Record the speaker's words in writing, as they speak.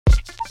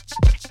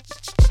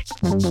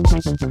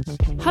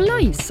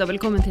Hallais og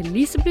velkommen til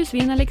Lise pluss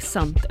vin eller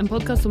Sant, en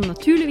podcast om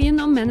naturlig vin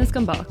og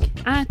menneskene bak.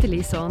 Jeg heter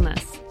Lise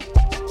Ånes.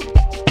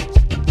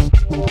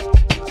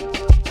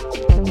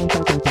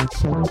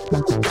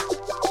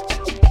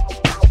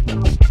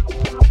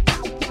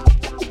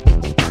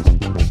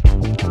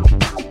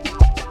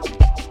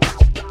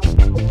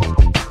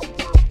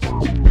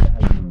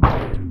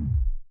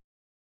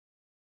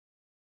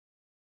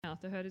 Ja,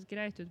 det høres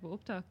greit ut på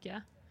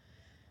opptaket.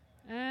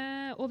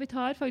 Og vi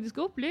tar faktisk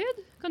opp lyd.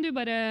 Kan du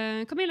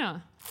bare...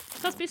 Camilla,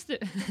 hva spiste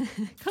du?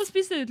 Hva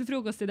spiste du til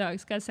frokost i dag?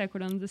 Skal jeg se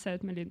hvordan det ser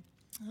ut med lyd?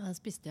 Da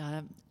spiste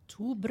jeg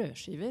 2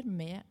 brødskiver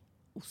med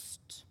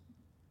ost.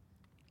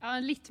 Ja,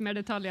 litt mer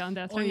detaljer enn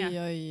det jeg trenger.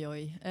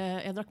 Oi.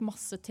 Jeg drakk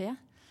masse te.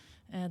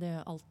 Det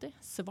er alltid.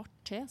 Svart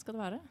te skal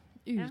det være.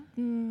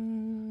 Uten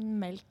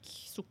melk,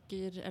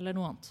 sukker eller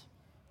noe annet.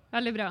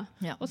 Veldig bra.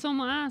 Ja. Og så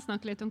må jeg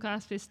snakke litt om hva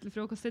jeg spiste til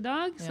frokost i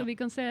dag, så vi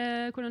kan se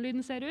hvordan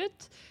lyden ser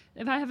ut.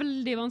 Det var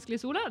veldig vanskelig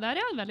i sola. Der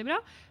veldig bra.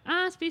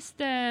 Jeg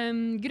spiste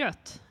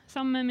grøt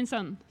sammen med min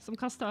sønn, som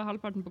kastet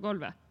halvparten på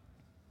gulvet.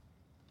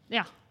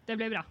 Ja, det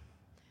ble bra.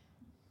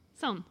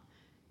 Sånn.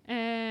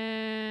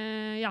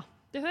 Ja,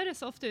 det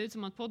høres ofte ut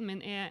som at podden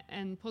min er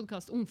en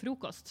podcast om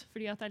frokost,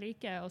 fordi at jeg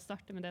liker å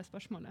starte med det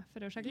spørsmålet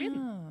for å sjekke lyden.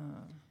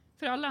 Ja.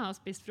 For alle har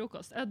spist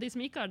frokost. De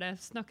som ikke har det,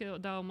 snakker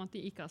da om at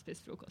de ikke har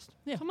spist frokost.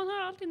 Ja. Så man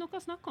har alltid noe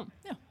å snakke om.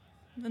 Ja,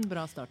 en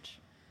bra start.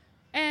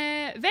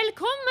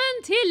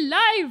 Velkommen til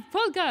live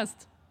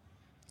podcast!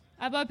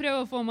 Jeg bare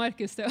prøver å få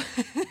Markus til å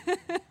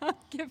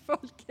hakke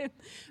folken.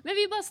 Men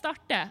vi bare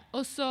starter,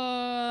 og så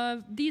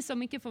de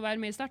som ikke får være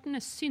med i starten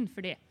er synd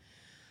for de.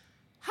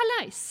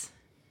 Hallais!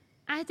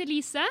 Jeg heter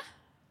Lise.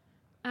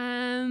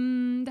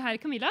 Det her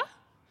er Camilla.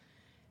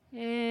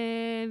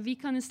 Vi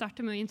kan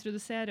starte med å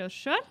introdusere oss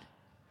selv.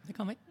 Det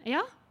kan vi.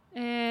 Ja.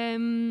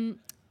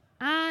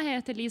 Jeg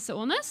heter Lise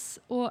Ånes,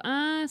 og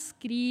jeg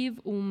skriver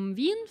om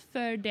vin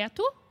for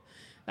D2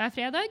 hver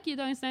fredag i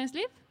Dagens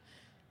Næringsliv.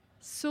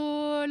 Så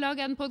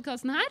lager jeg den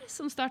podcasten her,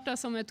 som startet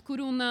som et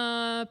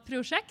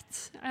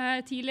koronaprosjekt.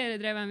 Tidligere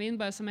drev jeg en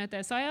vinbar som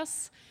heter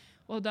Esaias,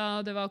 og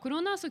da det var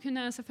korona, så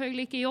kunne jeg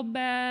selvfølgelig ikke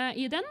jobbe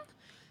i den.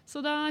 Så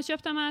da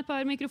kjøpte jeg meg et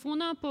par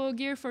mikrofoner på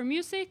Gear for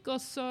Music,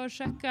 og så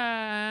sjekket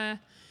jeg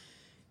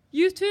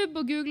YouTube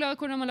og googlet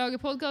hvordan man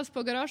lager podcast på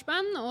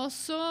GarageBand, og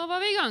så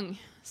var vi i gang.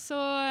 Så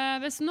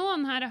hvis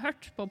noen her har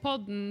hørt på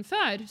podden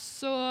før,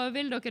 så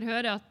vil dere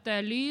høre at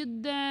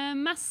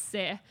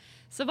lydmessig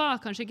så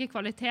var kanskje ikke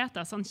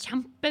kvaliteten sånn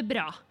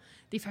kjempebra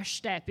de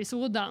første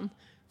episodene.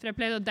 For jeg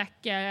pleide å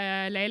dekke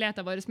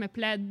leiligheten vår med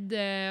pledd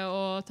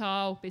og ta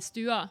opp i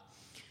stua.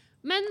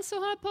 Men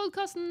så har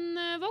podcasten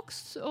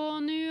vokst,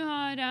 og nå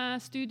har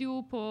jeg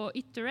studio på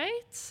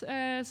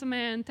Iterate, som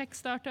er en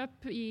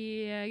tech-startup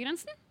i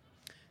Grensen.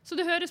 Så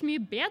det høres mye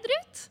bedre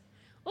ut.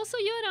 Og så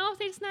gjør jeg av og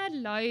til sånne her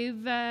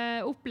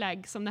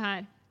live-opplegg som det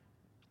her.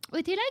 Og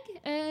i tillegg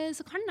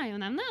så kan jeg jo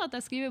nevne at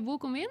jeg skriver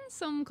bok om vin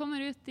som kommer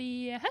ut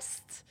i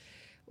høst.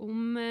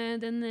 Om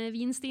den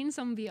vinstilen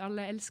som vi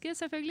alle elsker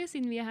selvfølgelig,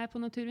 siden vi er her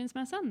på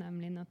Naturvinmessa,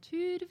 nemlig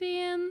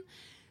naturvin.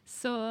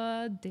 Så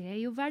det er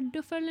jo verdt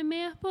å følge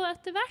med på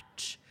etter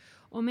hvert.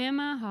 Og med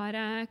meg har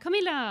jeg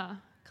Camilla.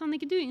 Kan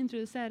ikke du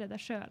introdusere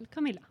deg selv,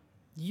 Camilla?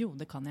 Jo,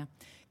 det kan jeg.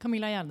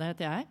 Camilla Gjerde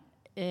heter jeg.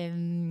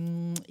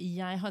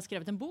 Jeg har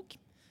skrevet en bok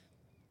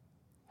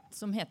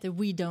som heter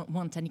We Don't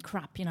Want Any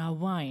Crap in Our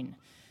Wine.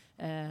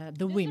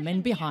 The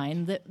Women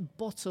Behind the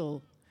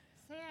Bottle.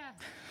 Se,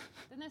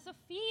 den er så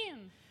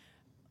fin!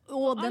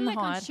 Og alle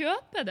kan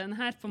kjøpe den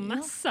her på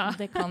messa. Ja,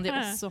 det kan de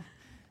også.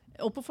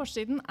 Og på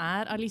forsiden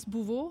er Alice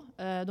Bouvot,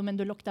 Domaine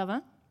de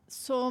l'Octave,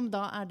 som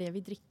da er det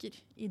vi drikker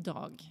i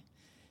dag.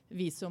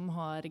 Vi som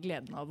har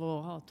gleden av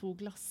å ha 2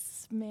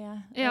 glass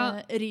med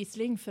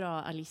Riesling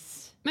fra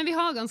Alice. Men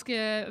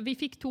vi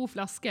fikk 2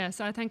 flasker,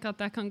 så jeg tenker at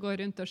jeg kan gå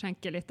rundt og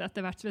skjenke litt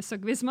etter hvert hvis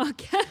dere vil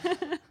smake.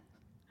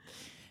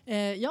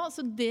 Ja,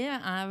 så det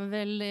er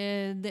vel...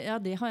 Det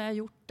har jeg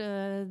gjort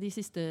de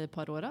siste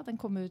par årene.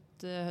 Den kom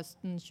ut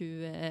høsten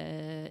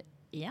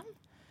 2021.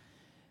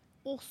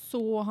 Og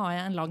så har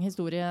jeg en lang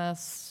historie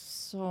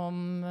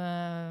som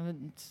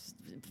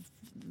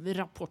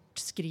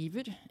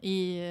rapportskriver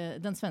i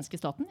den svenske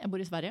staten. Jeg bor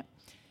i Sverige,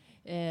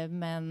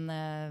 men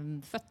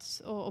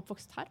født og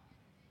oppvokst her.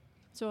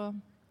 Så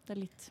det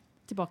er litt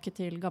tilbake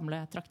til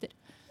gamle trakter.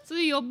 Så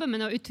du jobber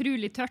med noe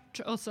utrolig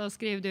tørt, og så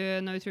skriver du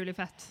noe utrolig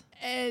fett?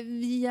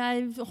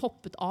 Jeg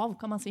hoppet av,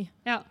 kan man si.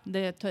 Ja.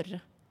 Det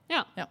tørre.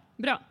 Ja,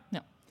 bra.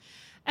 Ja.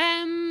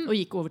 Og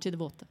gikk over til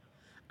det våte.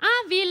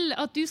 Jeg vil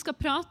at du skal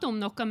prate om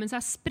noe mens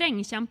jeg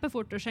sprenger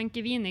kjempefort og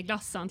skjenker vin i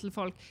glassene til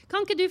folk.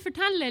 Kan ikke du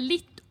fortelle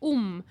litt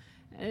om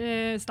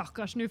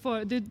stakkars, du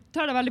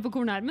tar det veldig på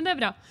korn her, men det er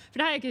bra. For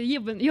det er ikke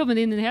jobben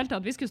din i det hele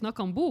tatt. Vi skulle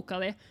snakke om boka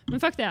di.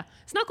 Men fuck det.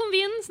 Snakk om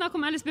vin, snakk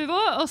om Alice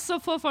Bouvot, og så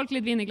får folk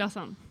litt vin i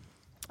glassene.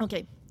 Ok.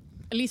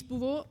 Alice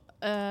Bouvot,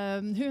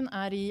 hun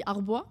er i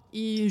Arbois,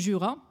 i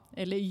Jura,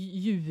 eller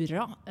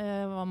Jura,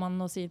 hva man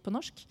nå sier på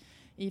norsk,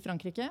 i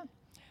Frankrike.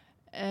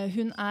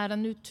 Hun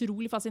en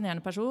utrolig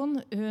fascinerende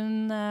person.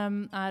 Hun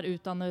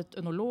utdannet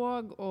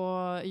ønolog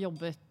og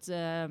jobbet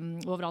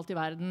overalt i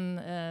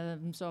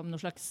verden som noen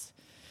slags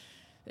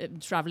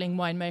traveling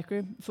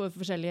winemaker for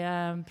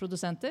forskjellige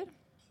produsenter.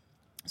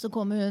 Så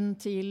kom hun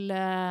til,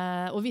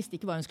 og visste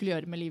ikke hva hun skulle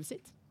gjøre med livet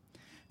sitt.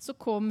 Så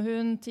kom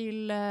hun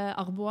til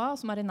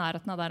Arbois, som i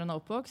nærheten av der hun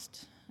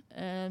oppvokst,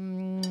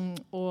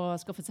 og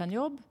skaffet seg en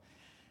jobb.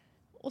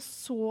 Og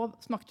så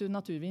smakte hun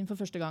naturvin for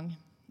første gang.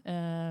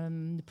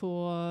 På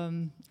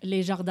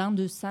Les Jardins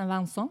du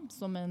Saint-Vincent,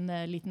 som en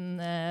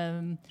liten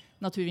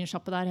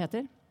naturvinsjappe der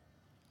heter.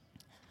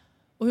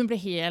 Og hun ble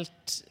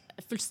helt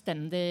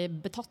fullstendig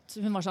betatt.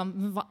 Hun var sånn,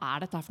 hva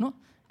dette her for noe?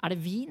 Det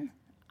vin?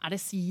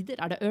 Det sider?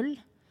 Det øl?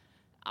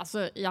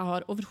 Altså, jeg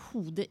har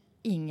overhodet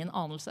ingen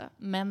anelse,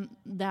 men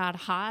det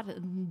her,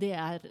 det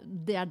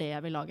det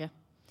jeg vil lage.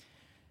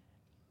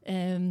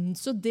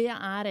 Så det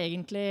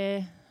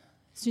egentlig,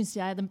 synes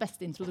jeg, den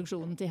beste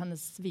introduksjonen til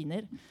hennes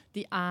viner.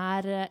 De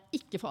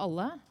ikke for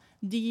alle.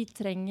 De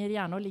trenger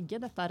gjerne å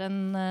ligge. Dette en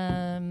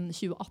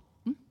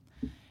 2018.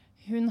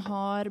 Hun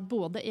har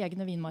både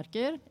egne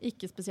vinmarker,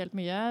 ikke spesielt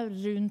mye,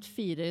 rundt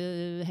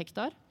 4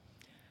 hektar.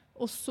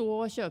 Og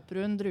så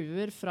kjøper hun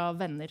druer fra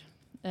venner,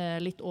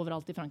 litt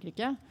overalt i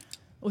Frankrike.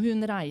 Og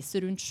hun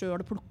reiser rundt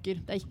selv og plukker.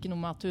 Det ikke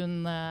noe med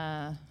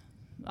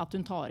at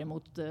hun tar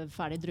imot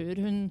ferdige druer.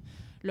 Hun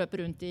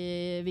løper rundt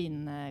i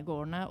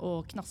vingårdene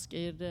og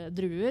knasker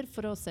druer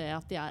for å se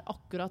at de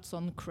akkurat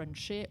sånn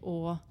crunchy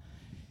og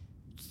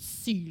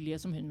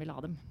syrlige som hun vil ha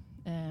dem.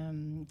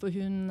 For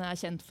hun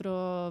kjent for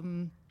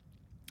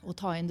å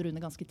ta inn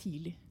druene ganske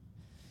tidlig.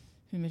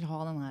 Hun vil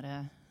ha den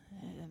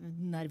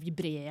her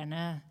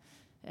vibrerende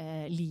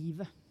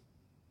livet.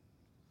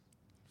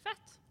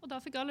 Fett! Og da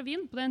fikk alle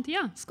vin på den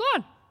tida.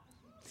 Skål!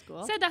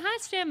 Skål. Se, det her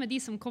skjer med de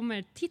som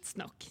kommer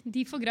tidsnok.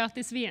 De får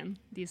gratis vin.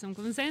 De som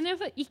kommer senere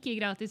får ikke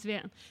gratis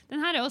vin.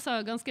 Den her også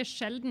ganske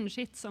sjelden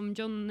skitt som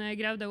John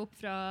gravde opp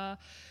fra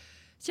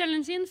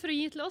kjelleren sin for å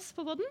gi til oss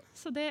på podden.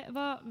 Så det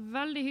var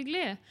veldig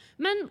hyggelig.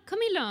 Men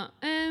Camilla,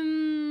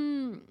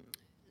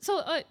 så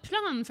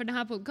planen for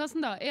denne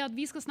podcasten da, at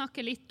vi skal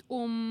snakke litt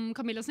om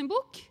Camilla sin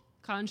bok,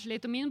 kanskje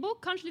litt om min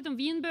bok, kanskje litt om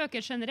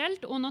vinbøker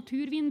generelt, og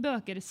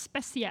naturvinbøker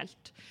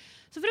spesielt.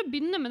 Så for å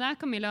begynne med deg,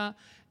 Camilla,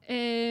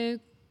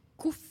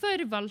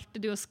 hvorfor valgte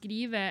du å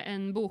skrive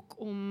en bok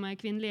om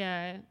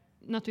kvinnelige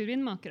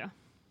naturvinmakere?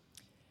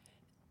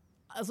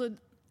 Altså,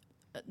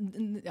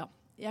 ja.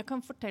 Jeg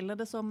kan fortelle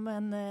det som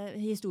en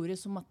historie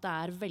som at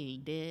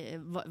det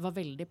var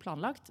veldig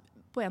planlagt.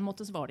 På en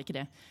måte så var det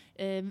ikke det.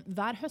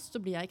 Hver høst så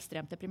blir jeg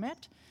ekstremt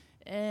deprimert,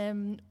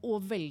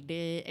 og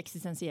veldig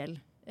eksistensiell.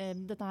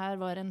 Dette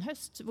her var en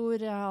høst hvor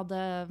jeg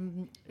hadde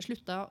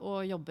sluttet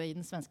å jobbe i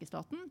den svenske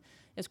staten.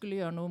 Jeg skulle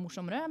gjøre noe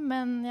morsommere,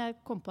 men jeg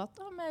kom på at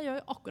jeg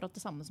gjør akkurat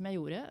det samme som jeg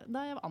gjorde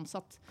da jeg var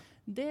ansatt.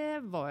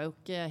 Det var jo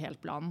ikke helt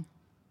planen.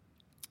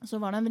 Så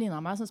var det en venninne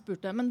av meg som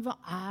spurte, men hva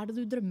det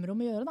du drømmer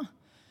om å gjøre da?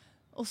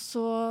 Og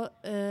så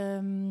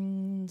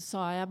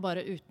sa jeg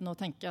bare uten å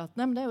tenke at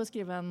nei, men det jo å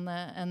skrive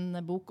en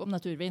bok om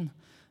naturvin.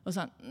 Og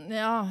så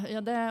ja,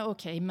 det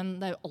ok, men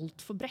det jo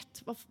alt for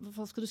bredt.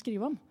 Hva skal du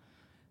skrive om?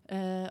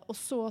 Og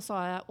så sa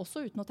jeg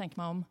også uten å tenke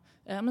meg om,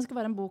 men det skal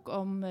være en bok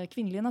om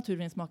kvinnelige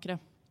naturvinsmakere.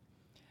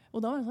 Og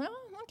da var jeg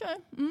sånn, ja, ok,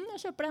 jeg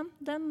kjøper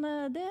den.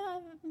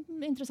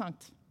 Det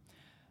interessant.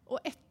 Og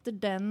etter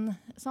den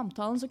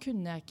samtalen så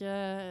kunne jeg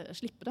ikke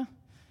slippe det.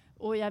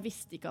 Og jeg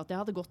visste ikke at jeg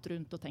hadde gått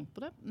rundt og tenkt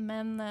på det,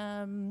 men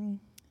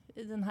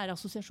den her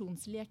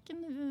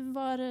assosiasjonsleken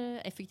var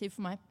effektiv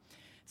for meg.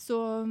 Så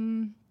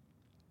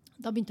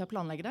da begynte jeg å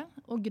planlegge det,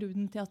 og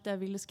grunnen til at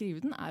jeg ville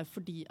skrive den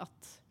fordi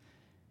at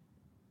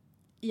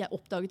jeg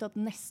oppdaget at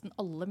nesten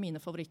alle mine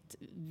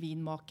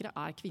favorittvinmakere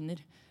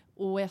kvinner.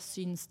 Og jeg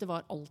synes det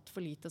var alt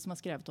for lite som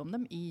skrevet om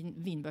dem i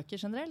vinbøker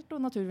generelt,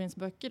 og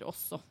naturvinsbøker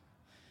også.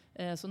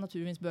 Så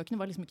naturvinsbøkene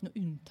var liksom ikke noe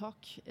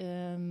unntak.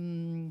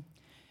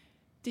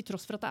 Til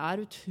tross for at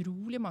det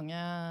utrolig mange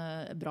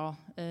bra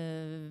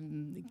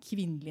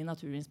kvinnelige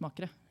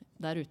naturvinsmakere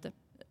der ute,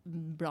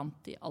 blant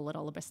de aller,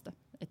 aller beste,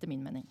 etter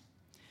min mening.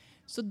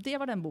 Så det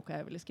var den boka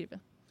jeg ville skrive.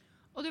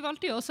 Og du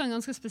valgte jo også en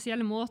ganske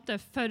spesiell måte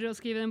for å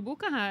skrive den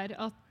boka her,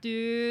 at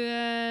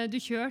du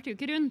kjørte jo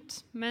ikke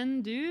rundt, men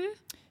du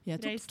jeg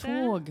tok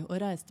tog og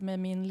reiste med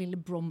min lille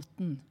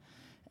Brompton.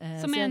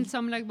 Som en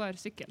sammenleggbar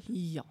sykkel.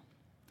 Ja.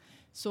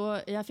 Så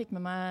jeg fikk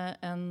med meg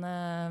en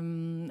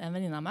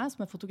venninne av meg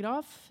som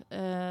fotograf,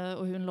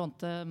 og hun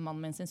lånte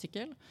mannen min sin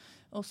sykkel.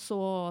 Og så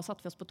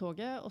satte vi oss på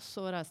toget, og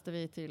så reiste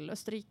vi til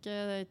Østerrike,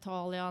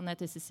 Italia, ned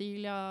til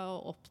Sicilia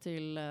og opp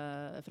til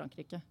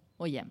Frankrike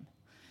og hjem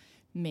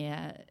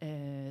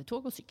med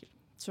tog og sykkel.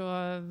 Så,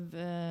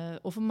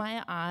 og for meg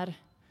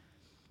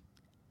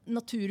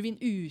naturvin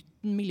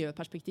uten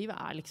miljøperspektiv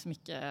liksom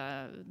ikke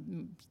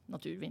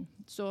naturvin.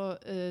 Så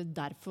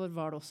derfor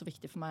var det også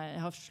viktig for meg.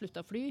 Jeg har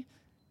sluttet å fly,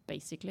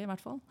 basically i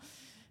hvert fall.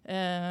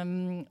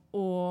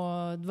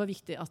 Og det var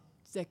viktig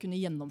at jeg kunne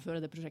gjennomføre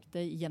det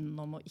prosjektet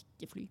gjennom å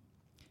ikke fly.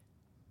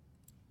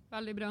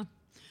 Veldig bra.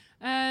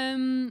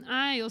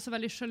 Jeg jo også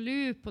veldig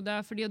sjalu på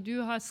deg, fordi at du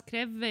har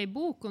skrevet en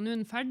bok, og nå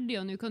den ferdig,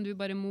 og nå kan du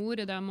bare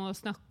more deg med å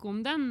snakke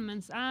om den,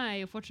 mens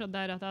jeg jo fortsatt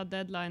der at jeg har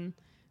deadline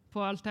på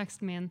all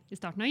teksten min i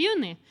starten av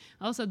juni. Jeg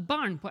har også et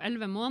barn på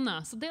 11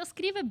 måneder, så det å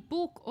skrive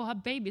bok og ha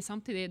baby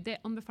samtidig, det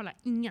anbefaler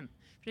jeg ingen.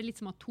 For det litt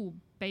som å ha 2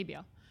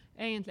 babyer,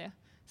 egentlig.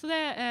 Så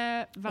det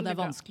veldig bra. Og det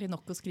vanskelig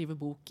nok å skrive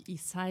bok i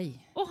seg.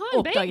 Og ha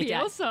en baby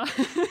også!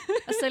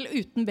 Selv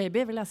uten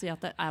baby vil jeg si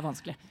at det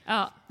vanskelig.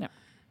 Ja.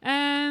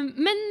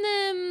 Men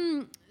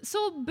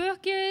så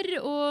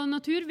bøker og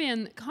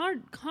naturvin,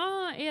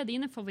 hva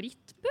dine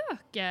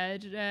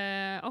favorittbøker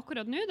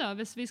akkurat nå da?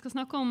 Hvis vi skal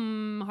snakke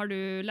om, har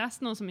du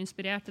lest noe som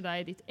inspirerte deg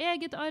i ditt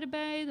eget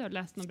arbeid? Har du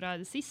lest noe bra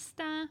i det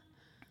siste?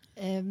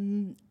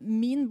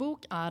 Min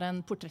bok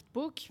en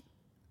portrettbok,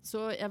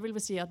 så jeg vil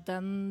vel si at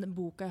den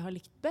boka jeg har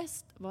likt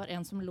best var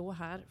en som lå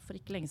her for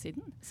ikke lenge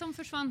siden. Som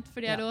forsvant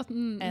fordi jeg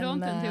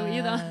lånte den til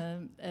Ida.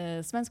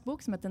 En svensk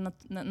bok som heter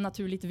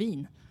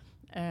Naturvinmessa.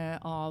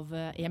 Av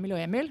Emil og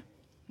Emil.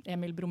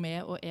 Emil Bromé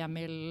og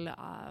Emil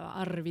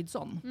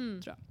Arvidsson,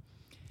 tror jeg.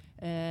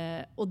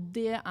 Og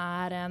det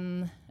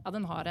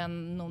den har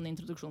noen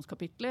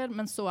introduksjonskapitler,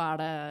 men så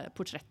det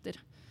portretter.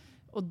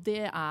 Og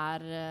det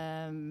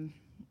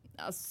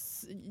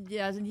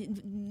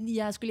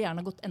jeg skulle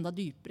gjerne gått enda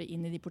dypere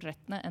inn i de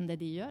portrettene enn det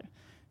de gjør.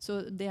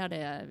 Så det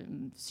det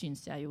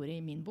synes jeg gjorde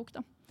i min bok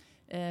da.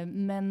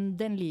 Men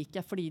den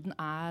liker jeg fordi den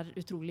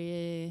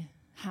utrolig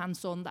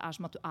hands-on. Det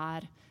som at du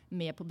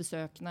med på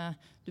besøkene.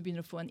 Du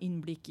begynner å få en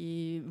innblikk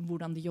i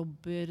hvordan de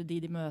jobber,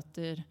 de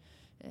møter.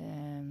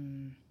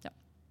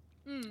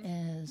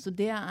 Så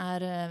det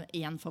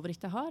en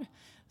favoritt jeg har.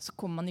 Så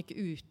kommer man ikke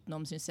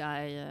utenom, synes jeg,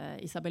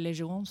 Isabelle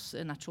Lejeun's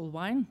Natural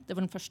Wine. Det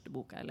var den første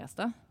boka jeg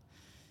leste.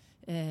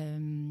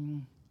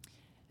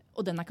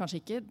 Og den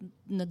kanskje ikke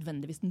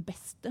nødvendigvis den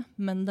beste,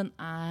 men den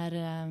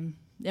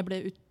jeg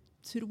ble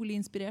utrolig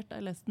inspirert da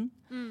jeg leste den,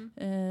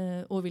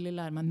 og ville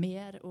lære meg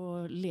mer,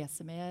 og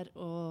lese mer,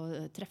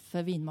 og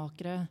treffe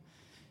vinmakere.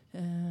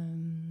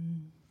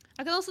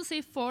 Jeg kan også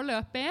si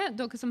foreløpig,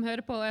 dere som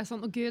hører på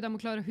sånn, Gud, jeg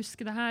må klare å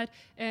huske det her.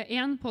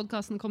 1,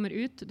 podcasten kommer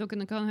ut,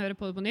 dere kan høre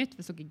på det på nytt,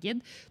 hvis dere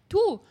gidder.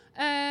 2,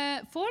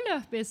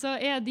 foreløpig så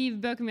de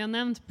bøkene vi har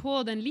nevnt på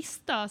den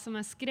lista som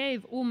jeg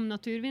skrev om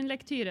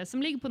naturvinlektyre,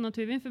 som ligger på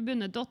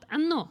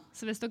naturvinforbundet.no.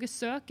 Så hvis dere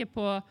søker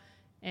på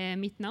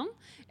mitt navn,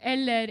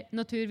 eller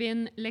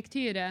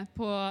naturvinlektyre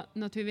på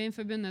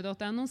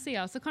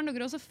naturvinforbundet.no-sida, så kan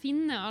dere også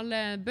finne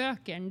alle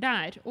bøkene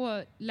der,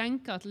 og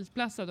lenker til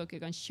plasser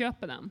dere kan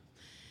kjøpe dem.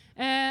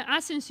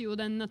 Jeg synes jo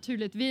den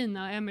Naturligt vin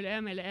av Emil og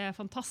Emil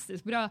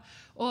fantastisk bra,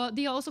 og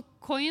de har også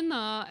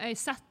coinet en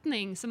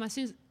setning som jeg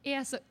synes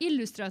så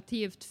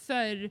illustrativt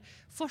for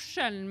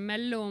forskjellen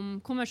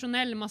mellom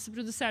konvensjonell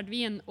masseprodusert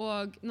vin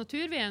og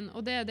naturvin,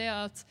 og det det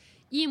at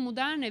i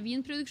moderne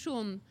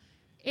vinproduksjon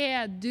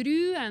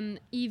druen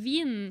i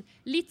vinen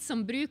litt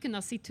som bruken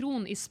av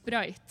sitron i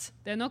Sprite.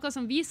 Det noe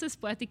som vises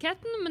på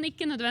etiketten, men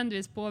ikke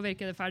nødvendigvis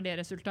påvirker det ferdige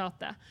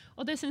resultatet.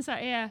 Og det synes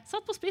jeg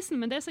satt på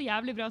spissen, men det så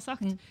jævlig bra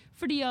sagt.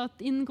 Fordi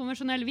at innen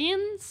konvensjonell vin,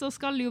 så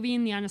skal jo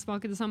vin gjerne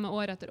smake det samme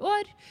år etter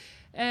år.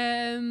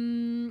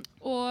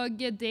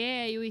 Og det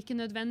jo ikke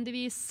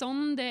nødvendigvis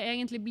sånn det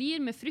egentlig blir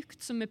med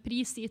frukt som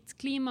prisgitt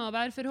klima- og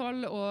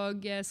værforhold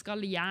og skal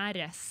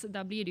gjæres.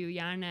 Da blir det jo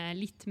gjerne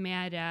litt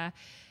mer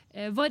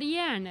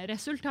varierende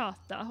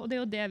resultater, og det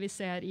jo det vi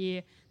ser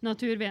i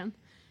naturvin.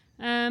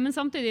 Men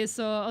samtidig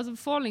så, altså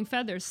Falling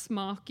Feathers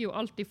smaker jo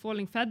alltid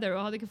Falling Feather,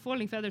 og hadde ikke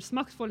Falling Feather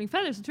smakt Falling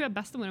Feather, så tror jeg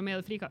bestemora mi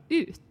hadde frika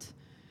ut.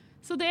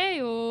 Så det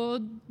jo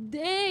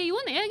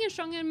en egen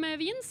sjanger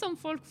med vin som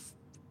folk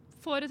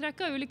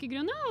foretrekker av ulike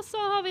grunner, og så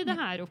har vi det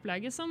her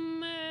opplegget som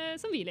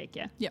vi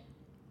liker. Ja.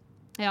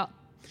 Ja.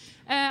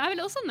 Jeg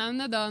vil også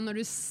nevne da,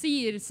 når du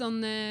sier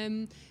sånn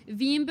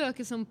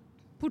vinbøker som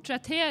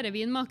portrettere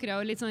vinmakere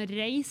og litt sånn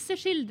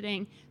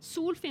reiseskildring.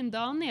 Solfinn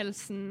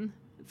Danielsen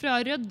fra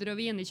Rødder og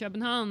Vin i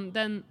København,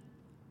 den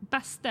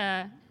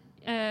beste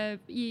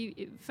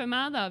for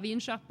meg da,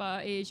 vinsjappa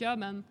i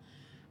København,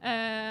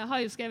 har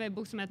jo skrevet en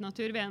bok som heter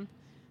Naturvin,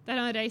 der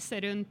han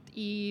reiser rundt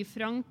i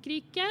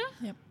Frankrike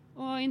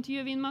og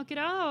intervjuer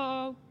vinmakere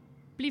og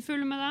blir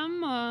full med dem.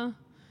 Og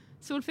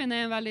Solfinn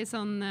en veldig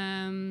sånn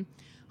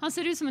han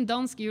ser ut som en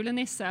dansk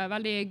julenisse,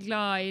 veldig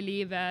glad i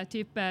livet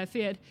type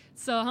fyr.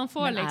 Så han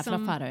får men liksom...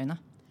 fra Færøyene?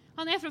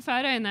 Han fra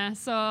Færøyene,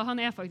 så han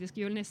faktisk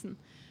julenissen.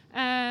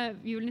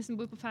 Julenissen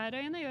bor på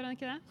Færøyene, gjør han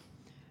ikke det?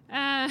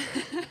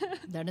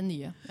 Det det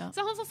nye, ja.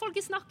 Så han får folk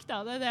i snakk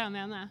da, det det jeg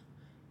mener.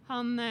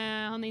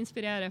 Han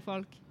inspirerer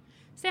folk.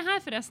 Se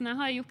her forresten, jeg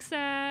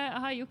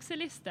har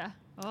jukseliste.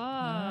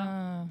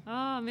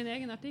 Min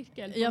egen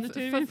artikkel på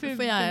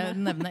Naturvinforbundet. Får jeg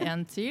nevne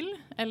en til,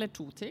 eller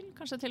 2 til,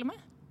 kanskje til og med?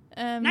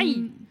 Nei!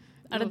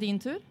 Det din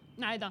tur?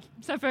 Neida,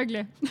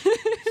 selvfølgelig.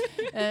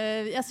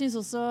 Jeg synes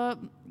også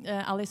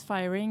Alice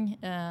Firing,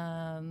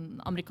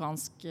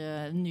 amerikansk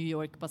New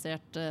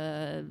York-basert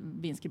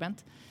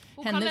vinskribent.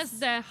 Hun kalles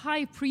The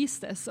High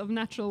Priestess of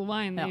Natural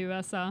Wine i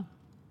USA.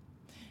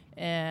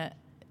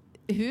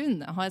 Hun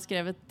har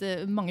skrevet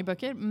mange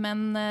bøker,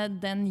 men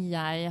den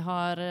jeg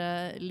har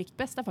likt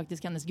best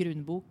faktisk hennes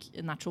grunnbok,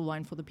 Natural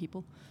Wine for the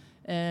People.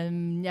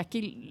 Jeg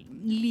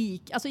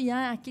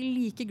er ikke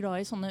like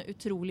glad i sånne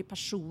utrolig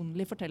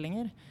personlige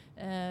fortellinger,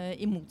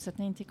 i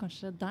motsetning til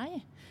kanskje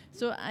deg.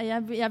 Så jeg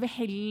vil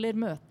heller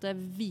møte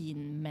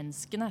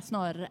vinmenneskene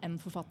snarere enn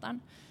forfatteren.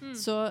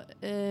 Så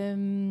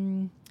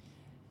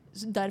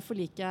derfor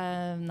liker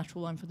jeg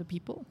Natural Wine for the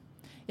People.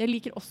 Jeg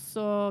liker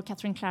også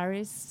Catherine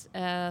Clarys,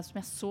 som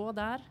jeg så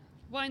der.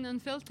 Wine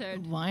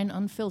Unfiltered. Wine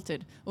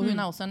Unfiltered. Og hun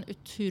også en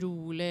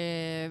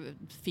utrolig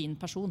fin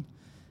person.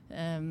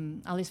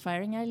 Alice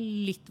Firing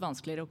litt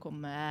vanskeligere å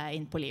komme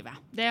inn på livet.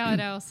 Det har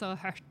jeg også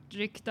hørt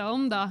rykter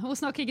om da. Hun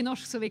snakker ikke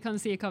norsk, så vi kan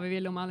si hva vi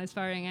vil om Alice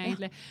Firing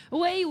egentlig.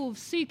 Hun jo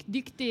sykt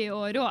dyktig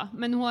og rå,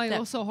 men hun har jo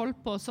også holdt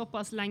på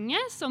såpass lenge,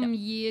 som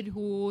gir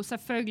hun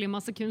selvfølgelig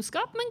masse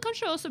kunnskap, men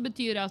kanskje også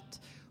betyr at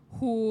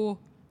hun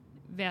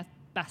vet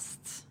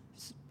best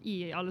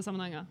i alle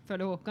sammenhenger,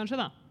 føler hun kanskje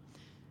da.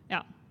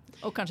 Ja.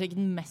 Og kanskje ikke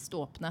den mest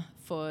åpne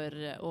for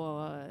å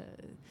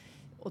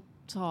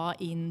ta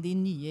inn de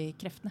nye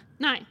kreftene.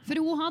 Nei, for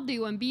hun hadde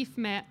jo en beef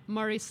med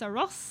Marissa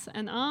Ross,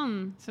 en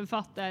annen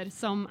forfatter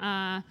som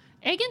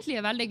jeg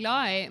egentlig veldig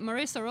glad i.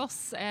 Marissa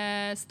Ross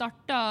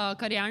startet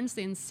karrieren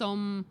sin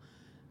som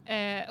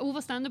hun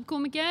var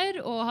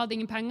stand-up-komiker og hadde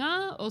ingen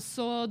penger, og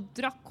så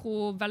drakk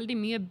hun veldig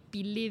mye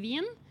billig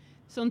vin,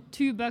 sånn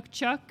 2-buck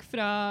chuck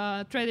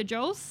fra Trader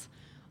Joe's.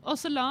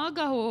 Og så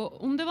laget hun,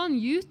 om det var en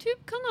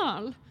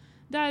YouTube-kanal,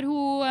 der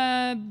hun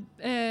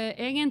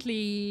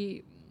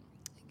egentlig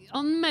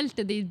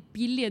anmeldte de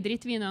billige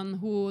drittvinene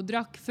hun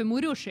drakk for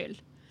moro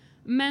skyld.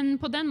 Men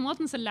på den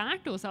måten så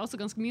lærte hun seg også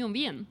ganske mye om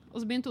vin.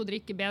 Og så begynte hun å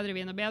drikke bedre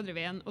vin,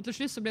 og til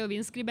slutt så ble hun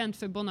vinskribent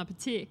for Bon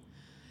Appetit.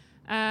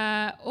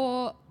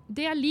 Og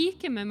det jeg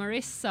liker med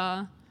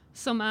Marissa,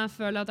 som jeg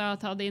føler at jeg har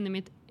tatt inn i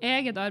mitt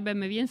eget arbeid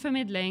med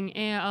vinformidling,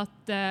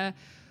 at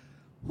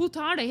hun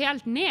tar det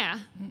helt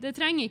ned. Det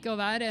trenger ikke å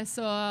være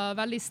så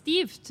veldig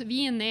stivt.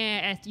 Vin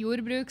et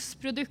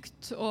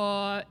jordbruksprodukt,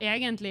 og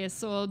egentlig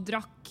så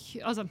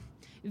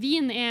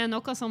vin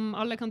noe som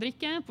alle kan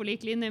drikke, på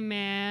lik linje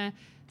med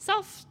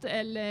saft,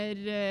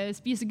 eller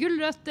spise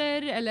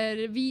gulrøtter,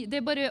 det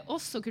bare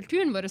oss og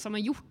kulturen vår som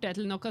har gjort det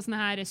til noe sånn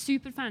her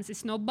superfancy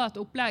snobbete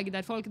opplegg,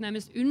 der folk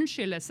nærmest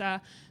unnskylder seg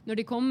når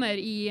de kommer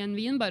i en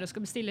vinbar og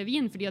skal bestille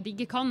vin, fordi at de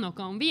ikke kan noe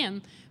om vin.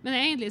 Men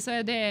egentlig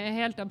så det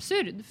helt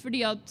absurd,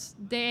 fordi at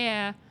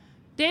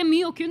det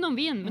mye å kunne om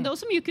vin, men det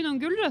også mye å kunne om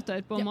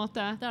gulrøtter på en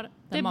måte.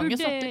 Det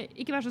burde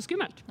ikke være så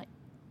skummelt. Nei.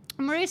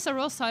 Marissa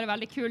Ross har en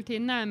veldig kul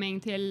tilnærming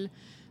til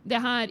det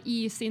her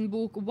i sin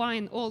bok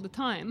Wine All the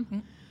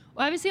Time. Og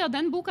jeg vil si at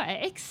den boka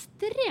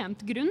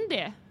ekstremt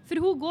grundig, for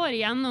hun går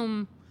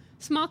igjennom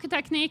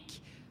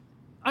smaketeknikk,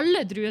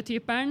 alle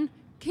druetyperne,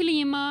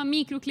 klima,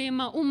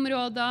 mikroklima,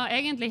 områder,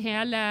 egentlig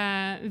hele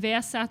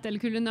VZ eller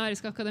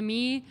kulinarisk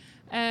akademi.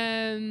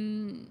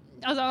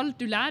 Alt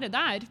du lærer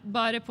der,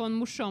 bare på en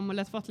morsom og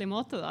lettfattelig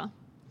måte da.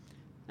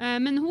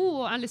 Men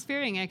hun og Alice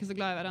Fearing ikke så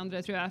glad i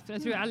hverandre, tror jeg. For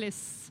jeg tror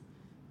Alice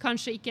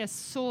kanskje ikke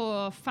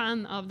så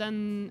fan av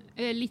den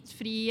litt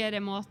friere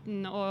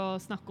måten å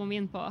snakke om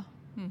vin på.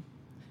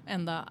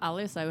 Enda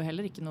Alice jo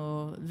heller ikke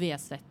noe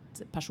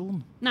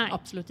VZ-person. Nei.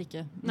 Absolutt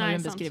ikke, når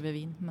hun beskriver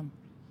vin. Men.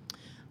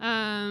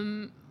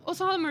 Og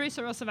så har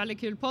Marissa også en veldig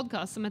kul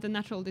podcast som heter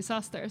Natural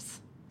Disasters,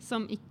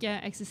 som ikke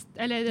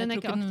eksisterer, eller den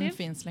ikke aktiv. Jeg tror ikke den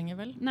finnes lenger,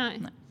 vel? Nei.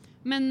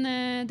 Men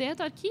det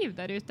et arkiv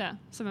der ute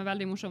som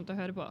veldig morsomt å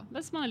høre på,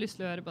 hvis man har lyst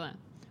til å høre på det.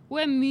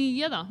 Hun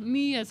mye da,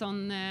 mye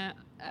sånn,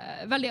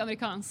 veldig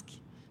amerikansk,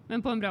 men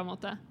på en bra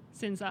måte,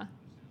 synes jeg.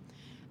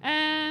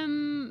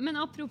 Men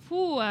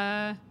apropos,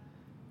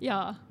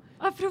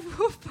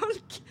 apropos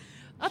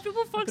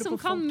folk som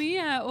kan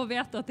mye og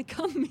vet at de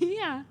kan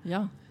mye.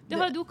 Ja, det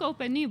har dukket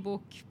opp en ny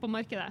bok på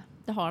markedet.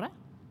 Det har det.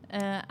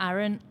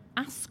 Aaron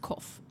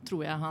Askoff,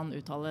 tror jeg han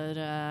uttaler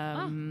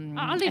jeg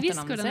har aldri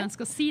visst hvordan han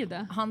skal si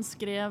det. Han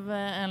skrev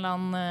en eller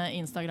annen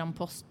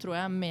Instagram-post, tror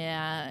jeg,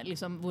 med,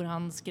 liksom, hvor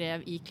han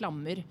skrev i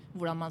klammer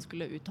hvordan man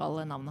skulle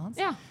uttale navnet hans.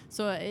 Ja.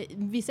 Så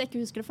hvis jeg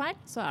ikke husker det feil,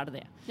 så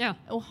det det. Ja.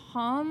 Og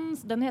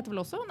den heter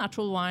vel også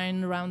Natural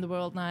Wine Around the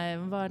World? Nei,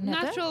 hva den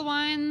heter? Natural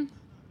Wine,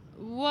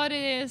 What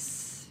it is...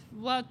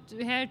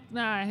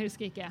 nei, jeg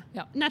husker ikke.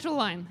 Ja. Natural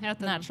Wine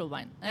heter den. Natural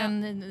Wine.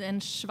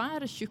 En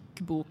svær,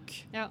 tjukk bok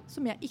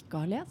som jeg ikke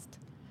har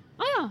lest.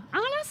 Ja, jeg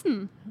har lest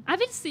den. Jeg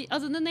vil si,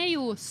 den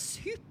jo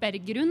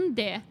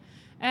supergrundig.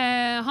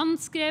 Han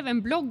skrev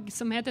en blogg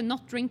som heter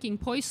Not Drinking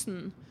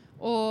Poison,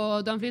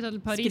 og da han flyttet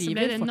til Paris så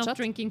ble det fortsatt? Not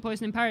Drinking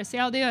Poison in Paris.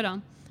 Ja, det gjør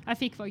han. Jeg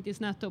fikk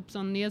faktisk nettopp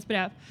sånn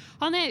nyhetsbrev.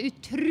 Han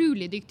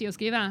utrolig dyktig å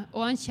skrive,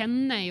 og han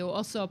kjenner jo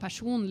også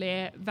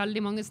personlig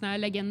veldig mange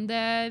sånne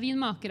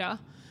legendevinmakere.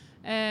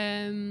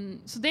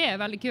 Så det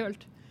veldig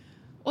kult.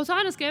 Og så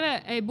har han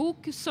skrevet en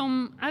bok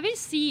som jeg vil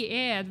si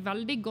et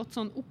veldig godt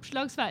sånn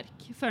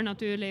oppslagsverk for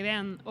naturlig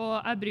vin, og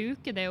jeg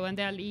bruker det jo en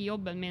del i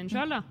jobben min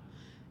selv da.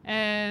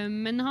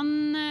 Men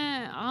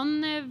han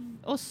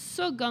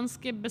også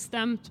ganske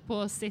bestemt på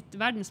sitt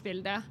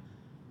verdensbilde.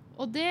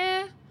 Og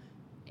det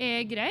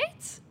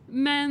greit,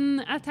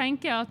 Men jeg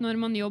tenker at når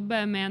man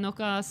jobber med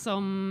noe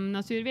som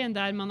naturvin,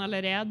 der man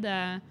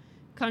allerede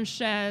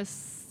kanskje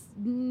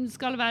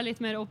skal være litt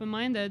mer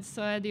open-minded,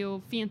 så er det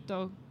jo fint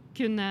å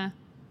kunne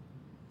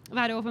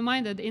være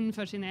open-minded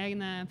innenfor sine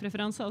egne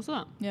preferanser også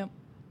da. Ja.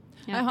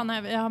 Jeg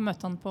har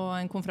møtt han på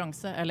en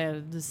konferanse, eller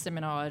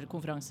seminar,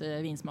 konferanse,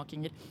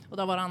 vinsmakinger. Og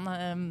da var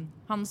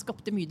han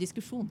skapte mye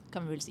diskusjon,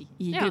 kan vi vel si,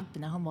 i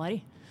gruppene han var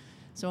i.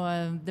 Så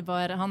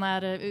han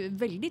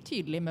veldig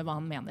tydelig med hva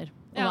han mener,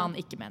 og hva han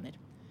ikke mener.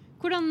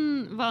 Hvordan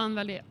var han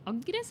veldig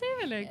aggressiv,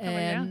 eller hva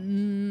var det?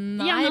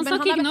 Nei, han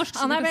snakker ikke norsk.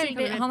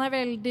 Han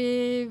veldig,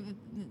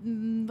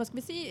 hva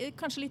skal vi si,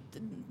 kanskje litt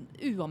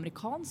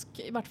uamerikansk,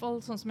 i hvert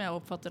fall sånn som jeg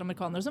oppfatter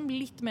amerikanere, som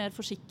litt mer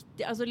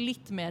forsiktig, altså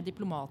litt mer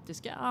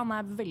diplomatiske. Han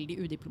veldig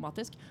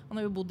udiplomatisk. Han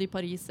har jo bodd i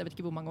Paris, jeg vet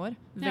ikke hvor mange år,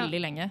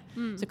 veldig lenge.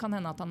 Så kan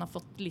hende at han har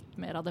fått litt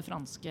mer av det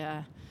franske.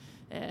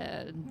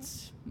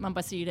 Man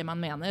bare sier det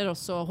man mener, og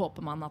så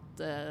håper man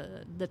at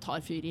det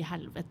tar fyr i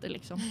helvete,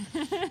 liksom.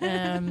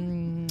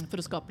 For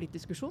å skape litt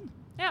diskusjon.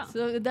 Ja.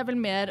 Så det vel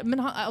mer,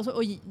 men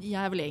og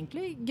jeg vel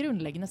egentlig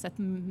grunnleggende sett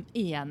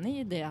enig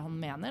i det han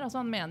mener. Altså,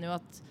 han mener jo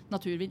at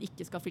naturvin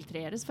ikke skal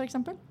filtreres, for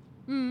eksempel.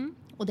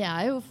 Og det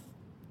jo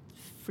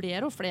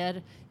flere og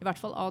flere, i hvert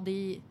fall av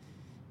de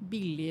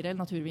billigere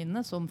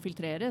naturvinene som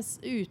filtreres,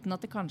 uten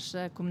at det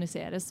kanskje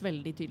kommuniseres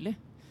veldig tydelig.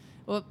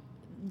 Og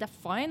det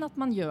fine at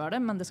man gjør det,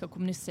 men det skal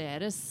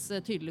kommuniseres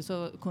tydelig så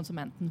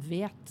konsumenten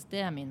vet.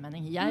 Det min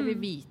mening. Jeg vil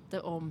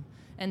vite om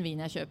en vin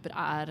jeg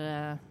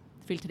kjøper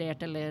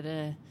filtrert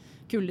eller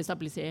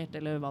kuldestabilisert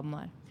eller hva den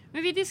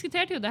Men vi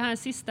diskuterte jo det her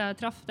sist jeg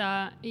traff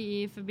deg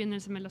i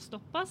forbindelse med La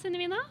Stoppa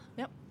sine viner.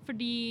 Ja.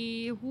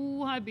 Fordi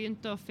hun har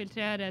begynt å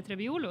filtrere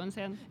Trebbioloen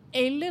sin.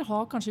 Eller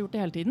har kanskje gjort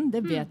det hele tiden,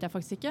 det vet jeg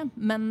faktisk ikke.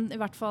 Men i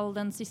hvert fall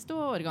den siste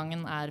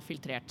årgangen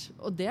filtrert.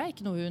 Og det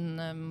ikke noe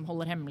hun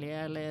holder hemmelig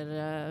eller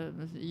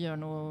gjør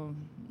noe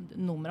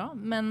nummer av.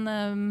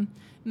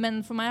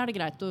 Men for meg det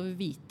greit å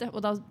vite.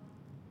 Og da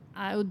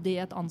jo det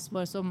et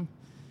ansvar som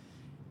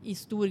i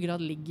stor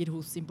grad ligger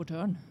hos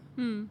importøren.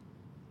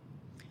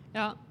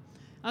 Ja.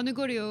 Ja, nå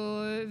går det jo,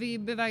 vi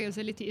beveger oss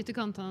litt i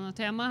ytterkantene av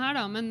temaet her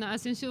da, men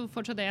jeg synes jo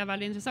fortsatt det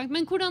veldig interessant.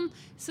 Men hvordan,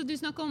 så du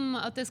snakker om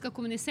at det skal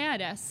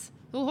kommuniseres.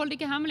 Hun holder det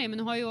ikke hemmelig, men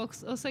hun har jo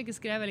også ikke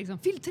skrevet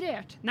liksom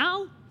filtrert,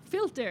 now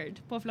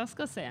filtered på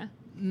flaska si.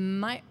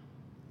 Nei,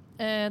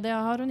 det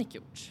har hun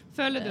ikke gjort.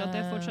 Føler du at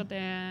det fortsatt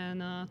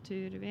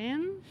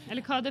naturvin?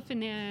 Eller hva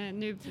definerer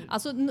nu?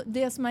 Altså,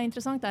 det som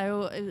interessant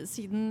jo,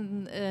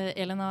 siden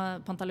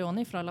Elena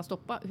Pantaleoni fra La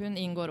Stoppa, hun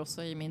inngår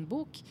også i min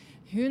bok.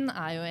 Hun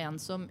jo en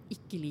som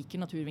ikke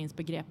liker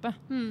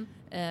naturvinsbegrepet.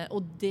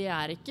 Og det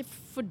ikke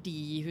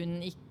fordi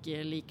hun ikke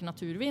liker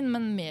naturvin,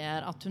 men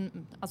mer at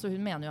hun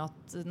mener jo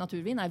at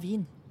naturvin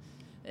vin.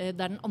 Det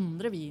den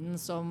andre vinen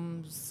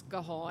som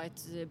skal ha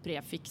et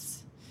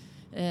prefiks.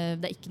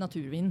 Det ikke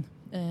naturvin.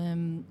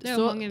 Det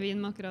jo mange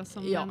vinmakere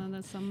som mener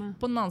det samme.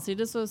 På den andre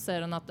side så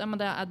ser hun at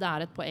det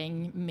et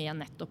poeng med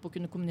nettopp å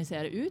kunne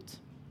kommunisere ut.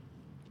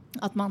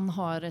 At man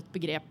har et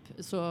begrep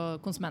så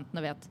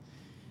konsumentene vet.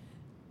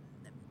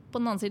 På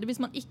den andre side, hvis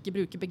man ikke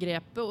bruker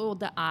begrepet, og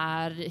det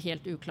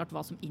helt uklart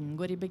hva som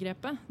inngår i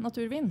begrepet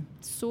naturvin,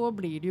 så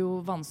blir det jo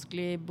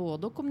vanskelig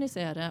både å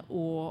kommunisere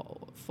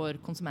og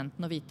for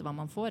konsumenten å vite hva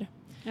man får.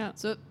 Ja.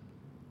 Så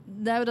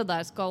det jo det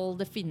der, skal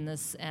det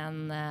finnes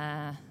en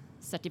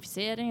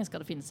sertifisering,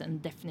 skal det finnes en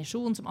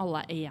definisjon som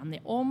alle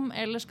enige om,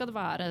 eller skal det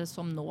være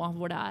som nå,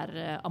 hvor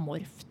det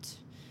amorft?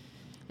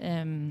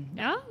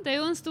 Ja, det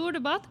jo en stor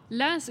debatt.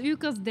 Les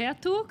ukas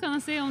D2, kan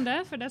jeg si om det,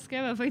 for det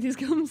skrev jeg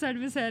faktisk om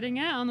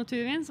sertifiseringer av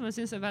naturvin, som jeg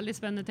synes et veldig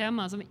spennende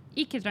tema, som vi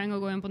ikke trenger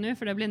å gå inn på nå,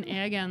 for det blir en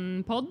egen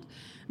podd.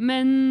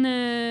 Men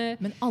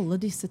alle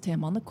disse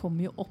temaene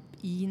kommer jo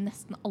opp i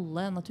nesten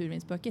alle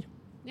naturvinsbøker,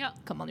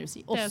 kan man jo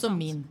si. Også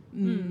min.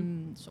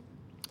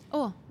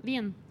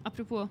 Vin,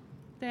 apropos.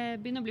 Det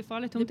begynner å bli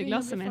farlig tomt i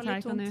glasset mitt her,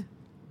 kan du?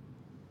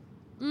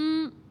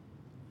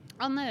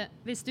 Anne,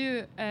 hvis du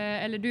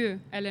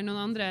eller noen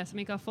andre som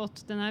ikke har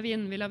fått denne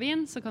vinen vil ha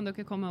vin, så kan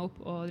dere komme opp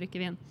og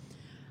drikke vin.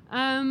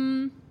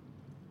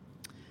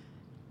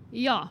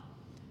 Ja.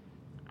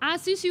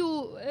 Jeg synes jo,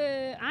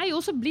 jeg jo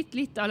også blitt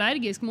litt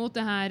allergisk mot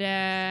det her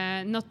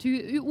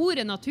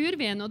ordet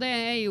naturvin, og det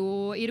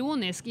jo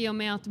ironisk i og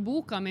med at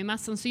boka mi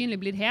mest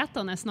sannsynlig blir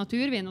hetende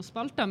naturvin, og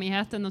spalta mi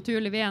heter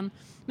naturlig vin.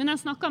 Men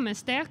jeg snakket med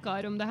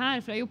Stekar om det her,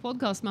 for jeg gjorde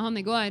podcast med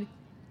han i går.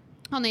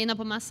 Han inne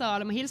på messa,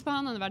 alle må hilse på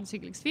han verdens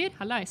hyggeligste fyr,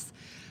 Lise.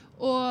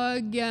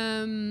 Og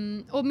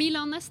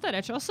Milan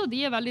Nestarec også,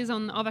 de veldig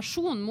sånn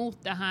aversjon mot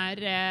det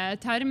her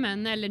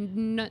termen, eller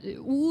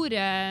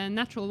ordet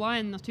natural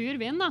wine,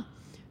 naturvin da.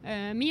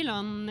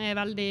 Milan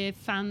veldig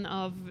fan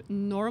av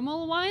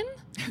normal wine,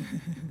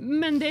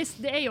 men det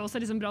jo også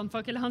liksom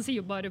brandfakkel, han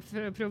sier jo bare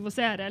for å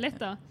provosere litt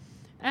da.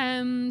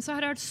 Så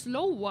har jeg hørt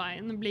slow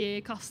wine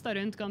bli kastet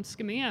rundt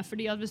ganske mye,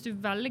 fordi at hvis du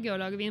velger å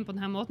lage vin på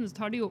denne måten, så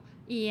tar det jo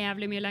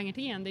jævlig mye lengre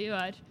tid enn det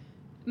gjør.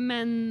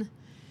 Men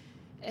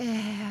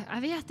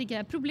jeg vet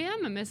ikke,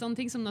 problemet med sånne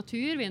ting som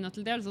naturvin og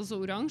til dels også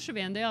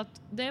oransjevin, det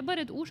at det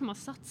bare et ord som har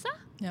satt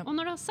seg. Ja. Og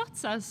når det har satt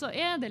seg, så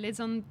det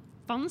litt sånn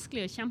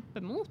vanskelig å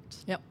kjempe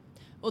mot. Ja.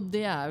 Og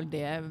det jo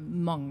det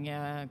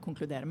mange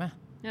konkluderer med.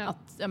 Ja.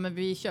 At men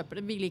vi kjøper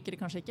det, vi liker det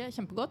kanskje ikke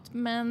kjempegodt,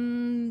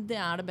 men det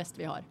det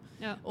beste vi har.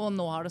 Ja. Og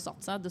nå har det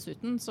satt seg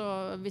dessuten,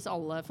 så hvis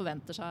alle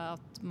forventer seg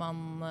at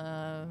man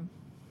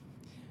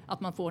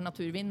får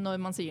naturvin når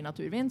man sier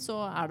naturvin,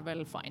 så det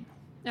vel fine.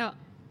 Ja,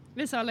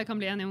 hvis alle kan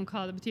bli enige om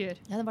hva det betyr.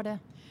 Ja, det var det.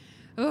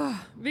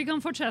 Vi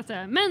kan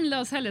fortsette, men la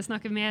oss heller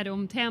snakke mer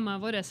om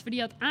temaet vårt, fordi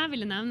at jeg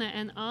ville nevne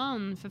en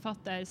annen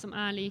forfatter som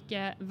jeg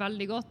liker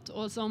veldig godt,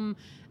 og som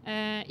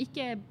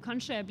ikke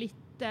kanskje blitt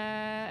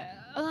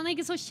han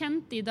ikke så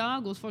kjent i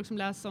dag hos folk som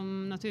leser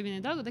om naturvin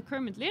i dag, og det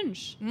Kermit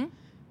Lynch.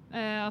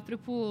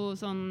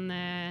 Apropos sånn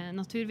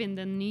naturvin,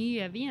 den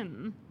nye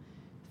vinen.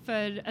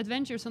 For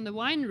Adventures on the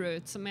Wine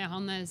Route, som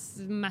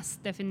hans mest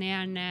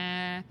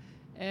definerende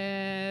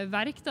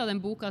verk, da,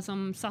 den boka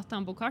som satte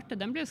han på kartet,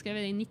 den ble jo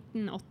skrevet i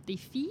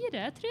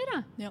 1984, tror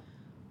jeg. Ja.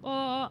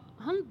 Og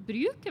han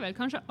bruker vel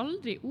kanskje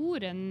aldri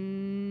ordet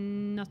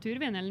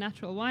naturvin eller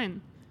natural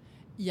wine.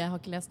 Jeg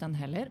har ikke lest den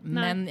heller, Nei.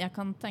 men jeg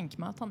kan tenke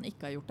meg at han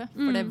ikke har gjort det,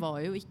 for det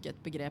var jo ikke et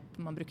begrep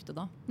man brukte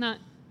da. Nei.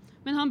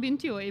 Men han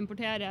begynte jo å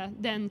importere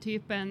den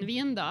typen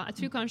vin da. Jeg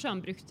tror kanskje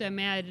han brukte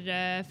mer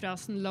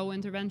frasen low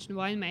intervention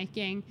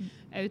winemaking,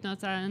 uten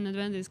at jeg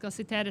nødvendigvis skal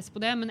siteres på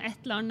det, men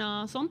et eller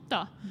annet sånt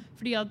da.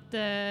 Fordi at,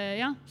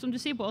 ja, som du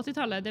sier på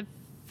 80-tallet, det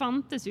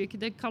fantes jo ikke,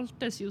 det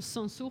kaltes jo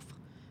sans souffle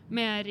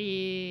mer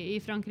i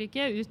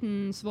Frankrike,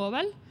 uten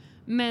svovel.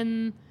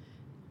 Men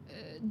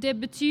det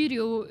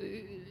betyr jo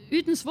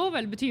uten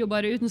svovel betyr jo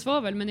bare uten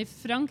svovel, men i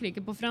Frankrike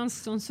på fransk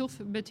sans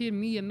souffle betyr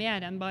mye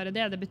mer enn bare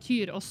det. Det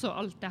betyr også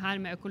alt det her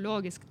med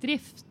økologisk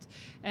drift,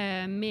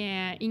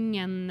 med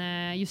ingen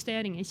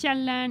justering i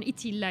kjelleren, i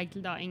tillegg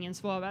til da ingen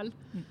svovel.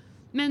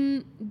 Men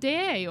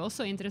det jo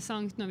også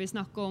interessant når vi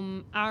snakker om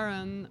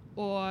Aaron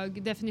og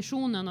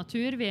definisjonen av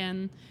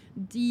naturvin.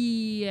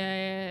 De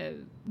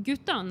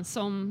guttene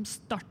som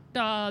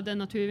startet den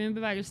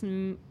naturvinbevegelsen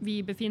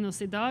vi befinner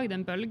oss i dag,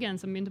 den bølgen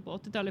som begynte på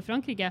 80-tallet i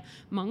Frankrike,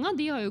 mange av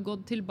de har jo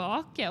gått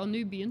tilbake og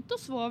nå begynt å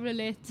svovle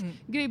litt.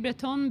 Guy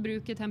Breton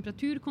bruker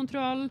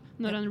temperaturkontroll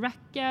når han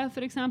racker,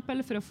 for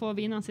eksempel, for å få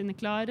vinene sine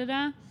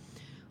klarere.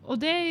 Og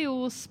det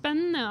jo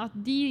spennende at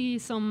de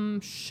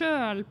som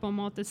selv på en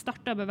måte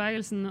startet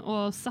bevegelsen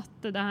og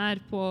satte det her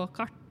på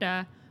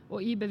kartet og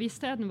i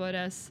bevisstheten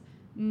vår,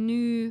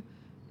 nå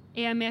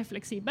mer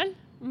fleksibel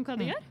om hva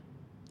de gjør.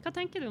 Hva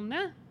tenker du om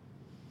det?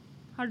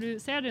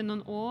 Ser du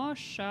noen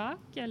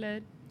årsak,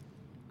 eller?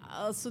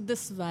 Altså,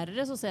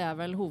 dessverre så ser jeg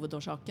vel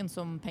hovedårsaken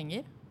som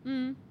penger.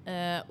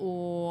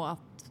 Og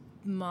at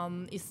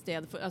man i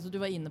stedet for, altså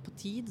du var inne på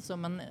tid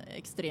som en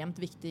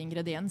ekstremt viktig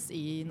ingrediens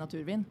i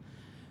naturvin.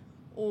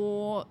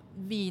 Og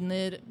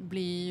viner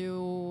blir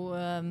jo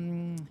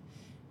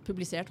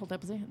publisert, holdt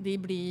jeg på å si. De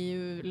blir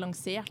jo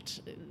lansert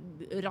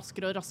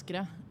raskere og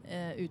raskere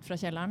ut fra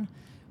kjelleren.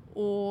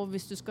 Og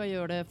hvis du skal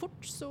gjøre det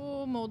fort, så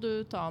må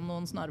du ta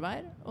noen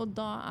snarveier. Og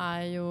da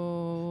jo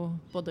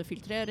både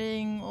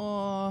filtrering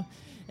og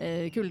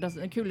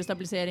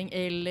kuldestabilisering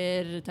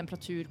eller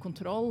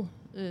temperaturkontroll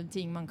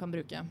ting man kan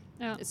bruke.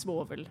 Ja.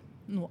 Svovel,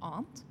 noe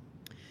annet.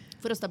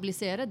 For å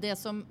stabilisere det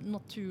som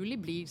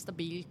naturlig blir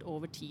stabilt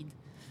over tid.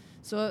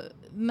 Så,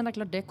 men det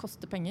klart det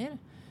koster penger.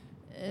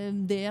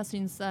 Det jeg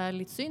synes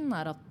litt synd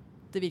at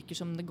det virker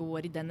som det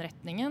går i den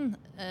retningen.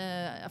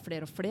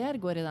 Flere og flere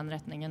går i den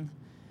retningen.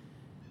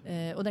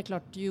 Og det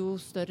klart, jo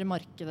større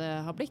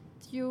markedet har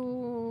blitt,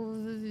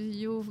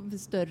 jo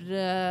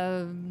større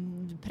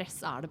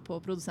press det på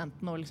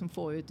produsenten å liksom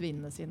få ut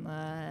vinene sine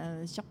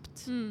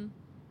kjapt.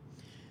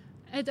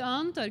 Et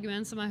annet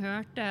argument som jeg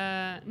hørte,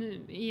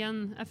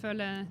 igjen, jeg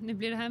føler, nå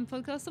blir det her en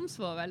podcast om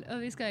svovel,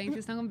 og vi skal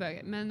egentlig snakke om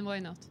bøker, men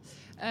why not?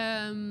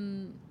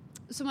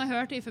 Som jeg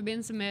hørte i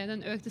forbindelse med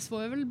den økte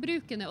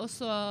svovelbruken,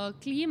 også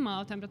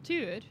klima og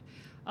temperatur,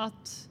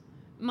 at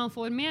man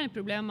får mer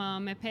problemer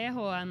med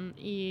pH-en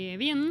i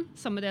vinen,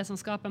 som det som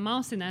skaper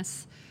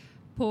mousiness,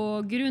 på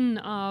grunn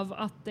av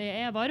at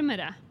det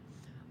varmere.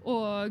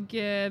 Og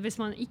hvis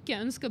man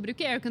ikke ønsker å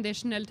bruke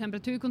aircondition eller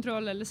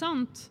temperaturkontroll eller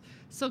sånt,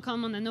 så kan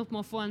man ende opp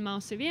med å få en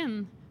mouse i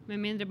vin,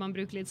 med mindre man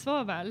bruker litt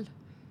svovel.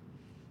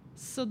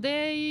 Så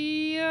det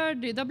gjør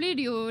det. Da blir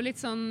det jo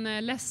litt sånn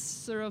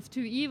lesser of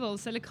two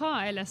evils, eller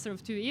hva lesser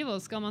of two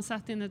evils? Skal man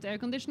sette inn et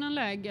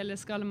aircondition-anlegg, eller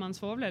skal man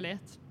svovle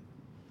litt?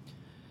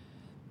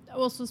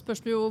 Og så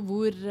spørs det jo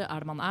hvor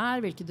det man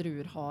hvilke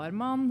druer har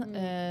man.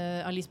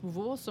 Lise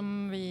Beauvau,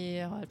 som vi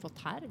har fått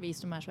her, vi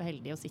som så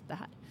heldige å sitte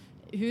her.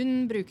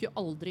 Hun bruker jo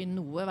aldri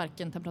noe,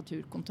 hverken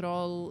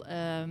temperaturkontroll,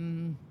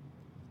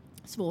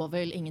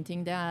 svovel,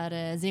 ingenting. Det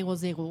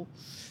 0-0,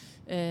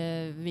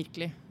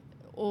 virkelig.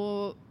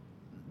 Og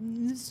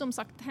som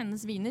sagt,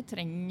 hennes viner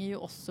trenger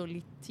jo også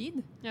litt tid.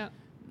 Ja.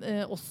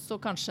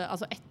 Også kanskje,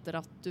 altså etter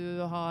at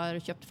du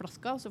har kjøpt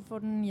flaska, så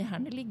får den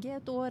gjerne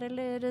ligge 1 år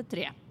eller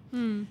 3.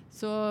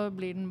 Så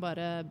blir den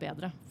bare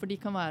bedre, for de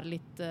kan være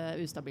litt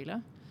ustabile.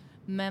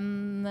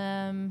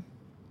 Men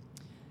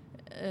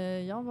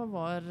Ja, hva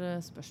var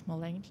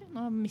spørsmålet egentlig?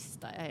 Nå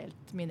mistet jeg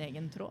helt min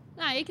egen tråd.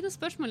 Nei, ikke noe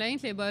spørsmål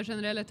egentlig, bare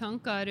generelle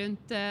tanker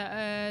rundt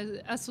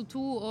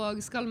SO2, og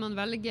skal man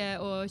velge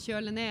å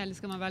kjøle ned, eller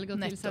skal man velge å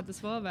tilsette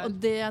svovel? Og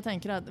det jeg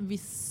tenker er at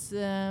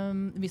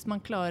hvis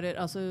man klarer,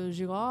 altså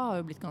Jura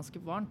har jo blitt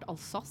ganske varmt,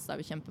 Alsace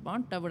er jo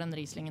kjempevarmt, der hvor den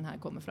Rieslingen her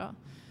kommer fra.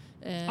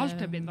 Alt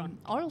har blitt varmt.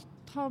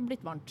 Alt har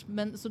blitt varmt,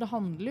 men så det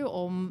handler jo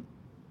om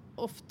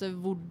ofte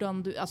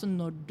hvordan du, altså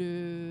når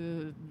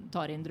du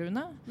tar inn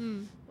druene,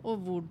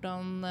 og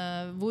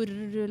hvor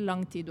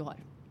lang tid du har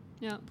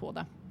på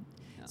det.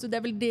 Ja. Så det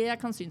er vel det jeg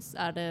kan synes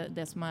er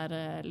det som er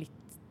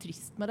litt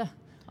trist med det.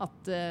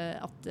 At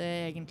det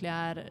egentlig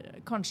er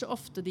kanskje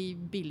ofte de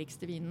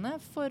billigste vinene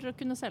for å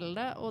kunne selge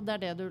det, og det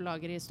er det du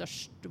lager i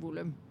størst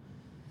volum.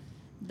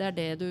 Det er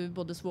det du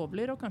både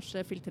svovler og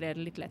kanskje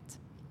filtrerer litt lett.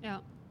 Ja,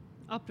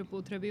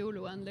 apropos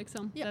Trebbioloen,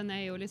 liksom. Ja. Den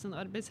er jo litt sånn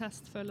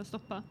arbeidshest for å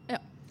stoppe.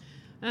 Ja.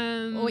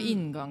 Og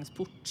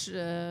inngangsport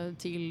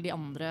til de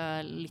andre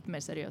litt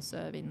mer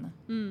seriøse vinene.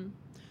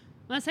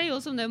 Men jeg sier jo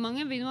også om det er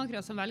mange vinmakere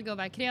som velger å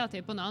være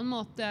kreative på en annen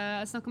måte.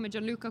 Jeg snakket med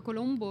Gianluca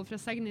Colombo fra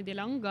Segni di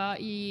Langa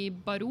i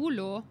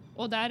Barolo,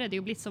 og der er det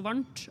jo blitt så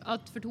varmt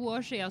at for 2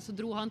 år siden så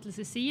dro han til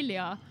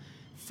Sicilia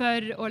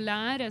for å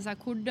lære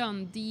seg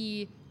hvordan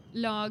de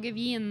lager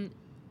vin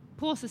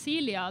på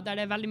Sicilia, der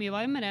det er veldig mye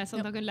varmere,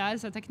 sånn at han kan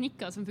lære seg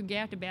teknikker som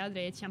fungerte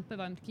bedre i et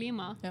kjempevarmt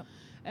klima. Ja.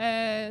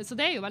 Så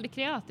det er jo veldig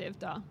kreativt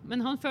da.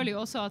 Men han føler jo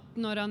også at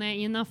når han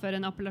er innenfor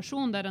en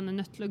appellasjon der han er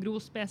nødt til å gro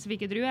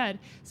spesifikke druer,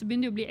 så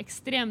begynner det å bli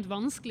ekstremt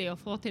vanskelig å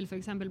få til for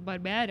eksempel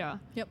Barbera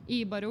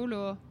i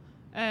Barolo,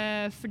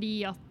 fordi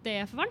at det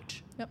er for varmt.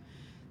 Ja.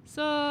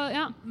 Så,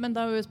 ja. Men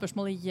da er jo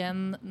spørsmålet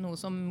igjen noe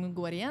som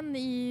går igjen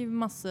i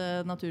masse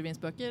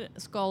naturvinsbøker.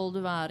 Skal du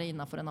være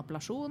innenfor en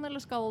appellasjon,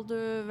 eller skal du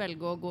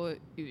velge å gå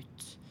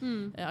ut?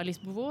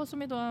 Alice Beauvau,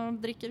 som i dag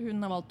drikker, hun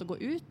har valgt å gå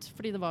ut,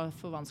 fordi det var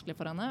for vanskelig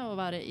for henne å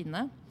være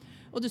inne.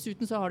 Og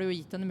dessuten så har det jo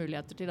gitt henne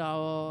muligheter til da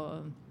å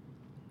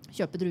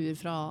kjøpe druer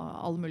fra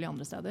alle mulige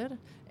andre steder.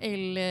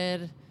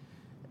 Eller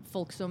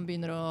folk som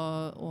begynner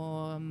å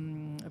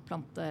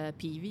plante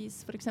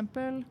pivis, for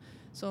eksempel,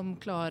 som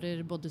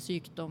klarer både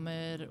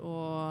sykdommer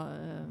og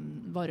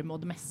varme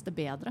og det meste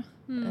bedre.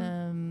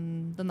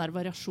 Den der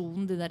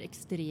variasjonen, de der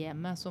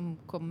ekstreme som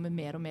kommer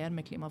mer og mer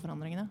med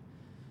klimaforandringene.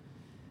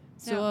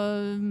 Så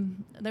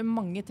det er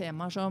mange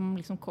temaer som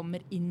liksom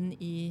kommer inn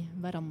i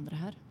hverandre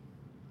her.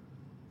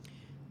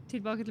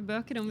 Tilbake til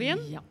bøker om vin.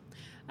 Ja.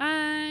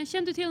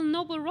 Kjenner du til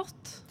Noble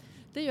Rot?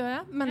 Det gjør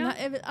jeg, men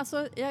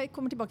jeg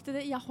kommer tilbake til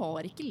det. Jeg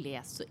har ikke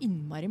lest så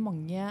innmari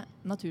mange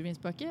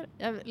naturvinsbøker.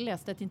 Jeg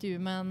leste et intervju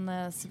med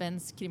en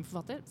svensk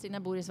krimforfatter. Siden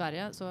jeg bor i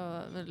Sverige, så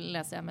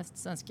leser jeg mest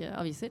svenske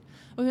aviser.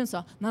 Og hun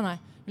sa, nei,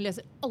 hun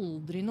leser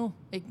aldri noe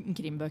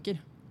krimbøker.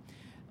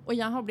 Og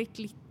jeg har blitt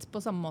litt på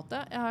samme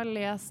måte. Jeg har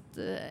lest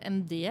en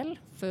del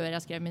før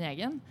jeg skrev min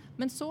egen.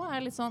 Men så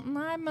er jeg litt sånn,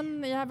 nei, men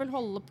jeg vil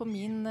holde på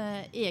min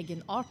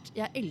egen art.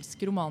 Jeg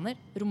elsker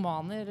romaner.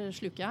 Romaner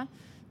sluker jeg.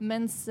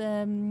 Mens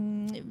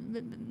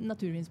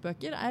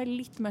naturvinsbøker er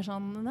litt mer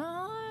sånn,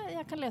 nei,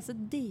 jeg kan lese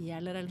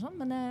deler eller sånn,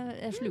 men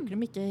jeg sluker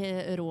dem ikke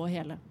rå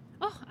hele.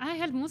 Jeg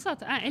er helt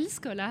motsatt. Jeg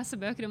elsker å lese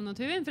bøker om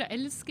naturvin, for jeg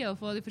elsker å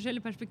få de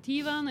forskjellige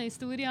perspektivene og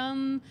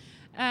historiene.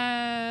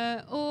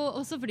 Og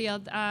også fordi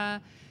at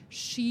jeg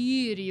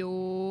skyr jo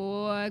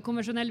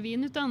konvensjonell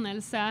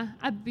vinutdannelse.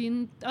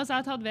 Jeg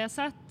har tatt VZ,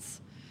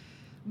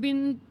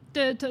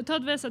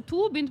 tatt VZ2,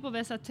 begynte på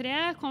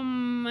VZ3, kom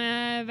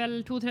vel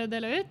 2/3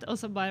 ut, og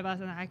så bare var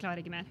jeg sånn, jeg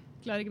klarer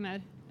ikke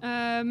mer.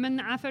 Men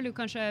jeg føler jo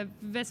kanskje,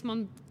 hvis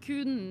man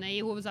kun i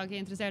hovedsak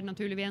er interessert i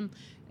naturlig vin,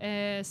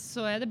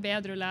 så er det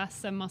bedre å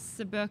lese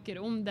masse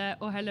bøker om det,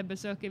 og heller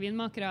besøke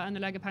vinmakere enn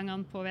å legge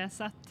pengene på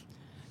VZ.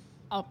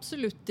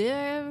 Absolutt, det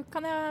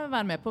kan jeg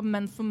være med på,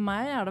 men for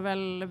meg er det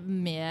vel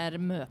mer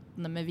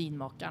møtene med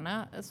vinmakerne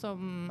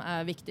som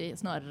er viktig,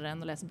 snarere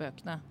enn å lese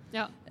bøkene.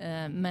 Ja.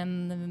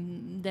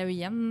 Men det er jo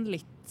igjen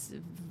litt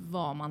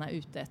hva man er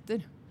ute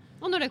etter.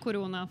 Og når det er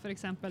korona, for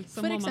eksempel,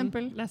 så må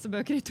man lese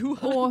bøker i 2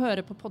 år. Og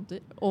høre på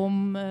podder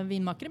om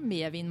vinmakere,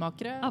 med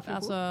vinmakere.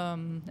 Altså,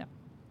 ja.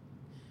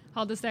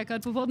 Hadde stekar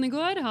på podden i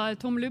går, har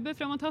Tom Lubbe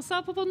fra Matassa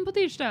på podden på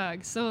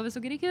tirsdag. Så hvis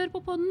dere ikke hører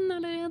på podden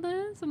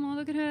allerede, så må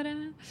dere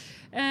høre.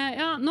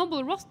 Noble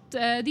Rot,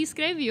 de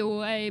skrev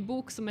jo en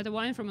bok som heter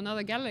Wine from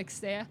Another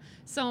Galaxy,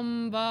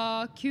 som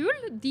var kul.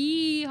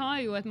 De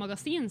har jo et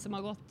magasin som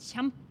har gått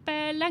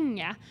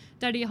kjempelenge,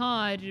 der de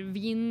har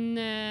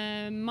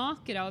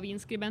vinmakere og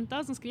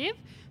vinskribenter som skriver.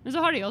 Men så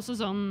har de også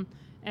sånn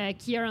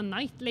Keira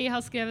Knightley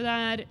har skrevet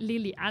der,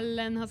 Lily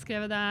Allen har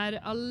skrevet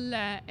der,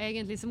 alle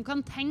egentlig som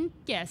kan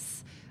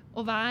tenkes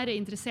å være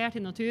interessert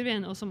i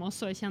naturvin, og som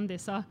også er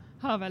kjendiser,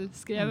 har vel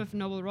skrevet for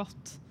Noble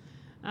Rot.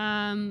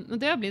 Og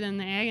det har blitt en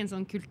egen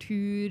sånn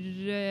kultur,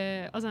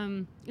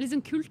 litt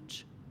sånn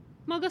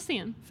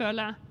kultmagasin,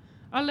 føler jeg.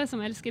 Alle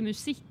som elsker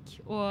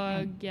musikk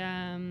og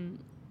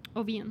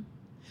vin.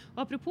 Og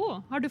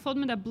apropos, har du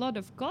fått med deg Blood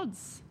of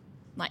Gods?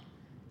 Nei.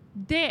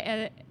 Det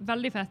er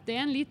veldig fett. Det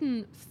er en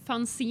liten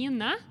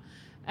fanzine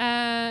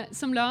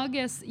som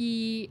lages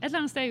i et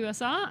eller annet sted i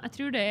USA, jeg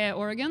tror det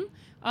Oregon,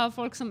 av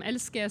folk som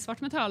elsker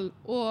svartmetall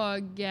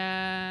og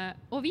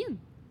vin.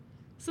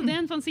 Så det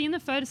en fanzine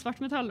for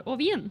svartmetall og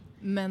vin.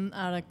 Men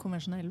det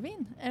konvensjonell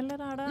vin,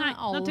 eller det Nei,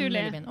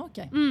 naturlig. Vin? Ok.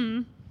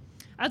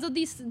 Altså,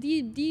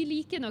 de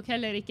liker nok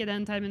heller ikke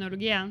den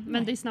terminologien,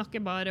 men de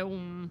snakker bare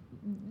om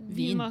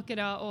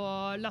vinmakere,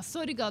 og La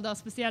Sorga da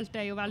spesielt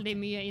jo veldig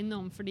mye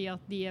innom, fordi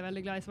at de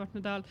veldig glad i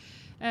svartmetall.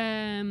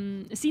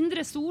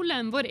 Sindre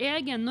Solem, vår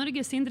egen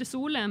Norges Sindre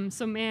Solem,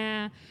 som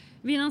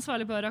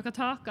vinansvarlig på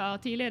Rakataka,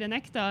 tidligere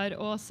Nektar,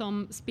 og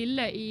som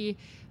spiller i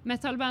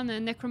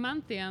metallbandet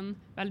Necromantian,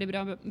 veldig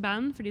bra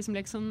band for de som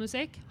leker sånn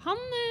musikk. Han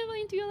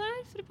var intervjuet der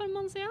for et par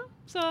måneder siden,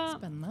 så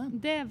spennende.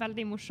 Det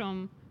veldig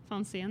morsom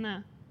fanzine.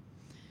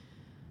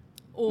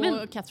 Og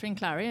Catherine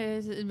Clary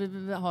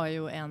har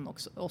jo en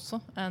også,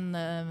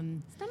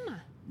 Stemmer.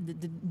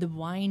 The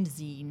Wine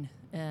Zine.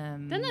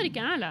 Den har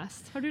ikke jeg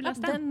lest. Har du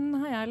lest den? Den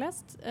har jeg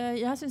lest.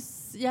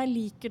 Jeg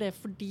liker det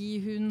fordi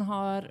hun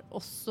har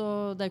også,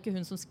 det jo ikke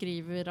hun som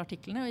skriver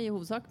artiklene i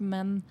hovedsak,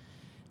 men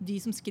de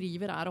som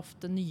skriver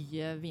ofte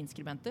nye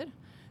vinskribenter.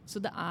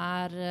 Så det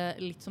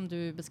litt som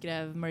du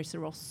beskrev Mercy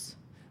Ross.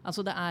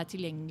 Altså det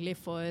tilgjengelig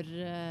for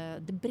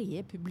det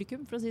brede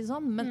publikum, for å si det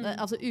sånn. Men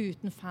altså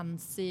uten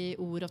fancy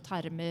ord og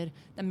termer.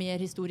 Det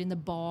mer historiene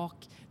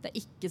bak. Det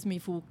ikke så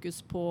mye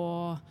fokus på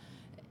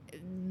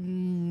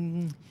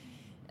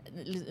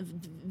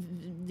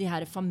de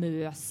her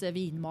famøse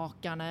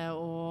vinmakerne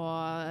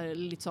og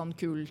litt sånn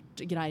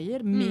kult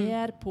greier.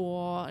 Mer på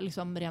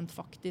liksom rent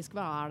faktisk,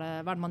 hva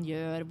det man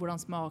gjør,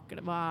 hvordan smaker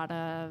det, hva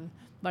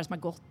det som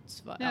godt.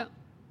 Ja.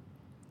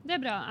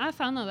 Det bra, jeg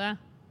fan av det.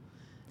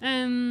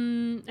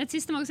 Et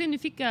siste magasin,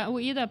 og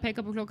Ida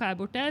peker på klokka her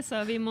borte, så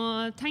vi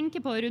må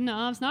tenke på å runde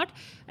av snart.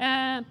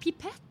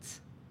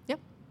 Pipett. Ja.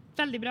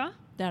 Veldig bra.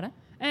 Det det.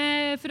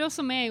 For oss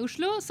som i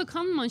Oslo, så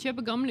kan man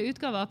kjøpe gamle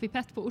utgaver av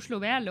Pipett på Oslo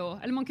Velo.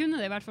 Eller man kunne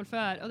det i hvert fall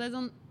før. Og det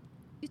sånn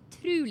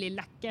utrolig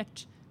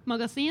lekkert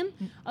magasin.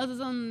 Altså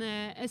sånn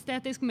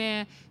estetisk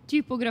med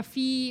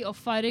typografi og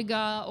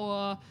farger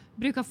og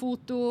bruk av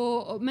foto,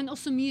 men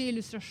også mye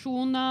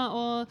illustrasjoner.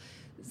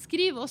 Og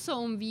skriver også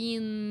om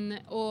vin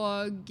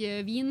og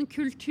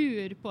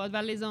vinkultur på et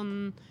veldig sånn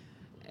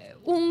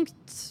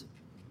ungt,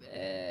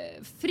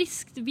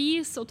 friskt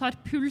vis, og tar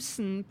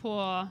pulsen på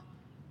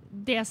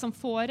det som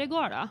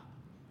foregår da.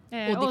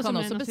 Og de kan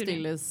også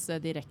bestilles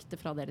direkte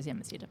fra deres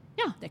hjemmeside.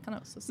 Ja, det kan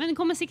jeg også si. Men det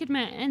kommer sikkert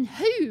med en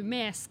haug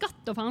med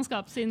skatt og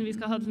faenskap siden vi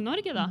skal ha til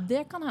Norge da.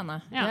 Det kan hende.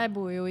 Ja. Jeg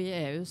bor jo i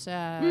EU, så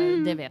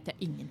det vet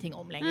jeg ingenting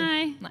om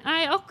lenger.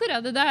 Nei,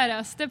 akkurat det der,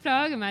 det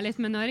plager meg litt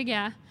med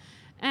Norge.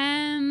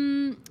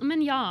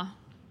 Men ja,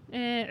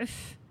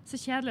 så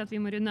kjedelig at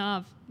vi må runde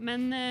av.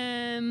 Men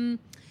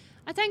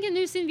jeg tenker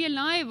nå siden vi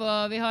live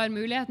og vi har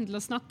muligheten til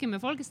å snakke med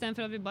folk i stedet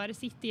for at vi bare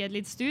sitter i et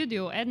litt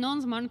studio, det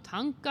noen som har noen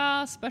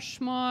tanker,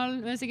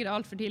 spørsmål? Det sikkert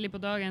alt for tidlig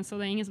på dagen, så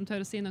det ingen som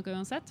tør å si noe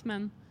uansett,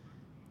 men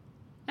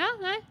ja,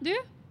 nei, du?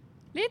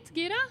 Litt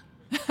gira?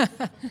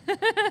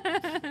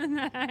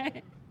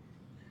 Nei.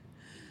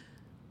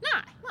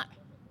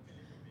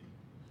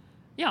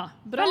 Ja,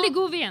 bra. Veldig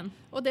god vin.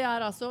 Og det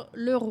altså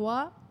Le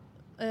Roi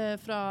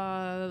fra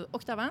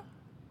Octavin,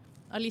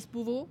 Alice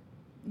Bouvot,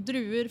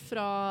 druer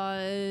fra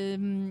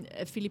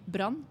Philippe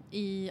Brand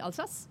i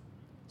Alsace,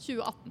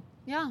 2018.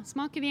 Ja,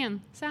 smaker vin.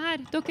 Se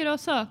her, dere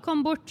også,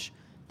 kom bort.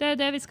 Det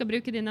det vi skal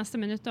bruke de neste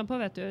minuttene på,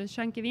 vet du.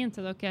 Skjenke vin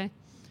til dere.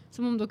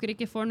 Som om dere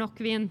ikke får nok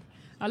vin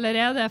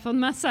allerede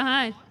fått med seg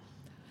her.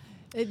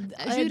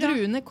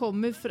 Druene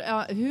kommer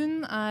fra,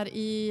 hun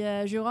i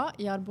Jura,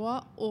 i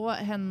Arbois, og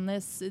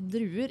hennes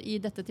druer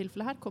i dette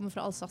tilfellet her kommer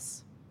fra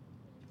Alsace.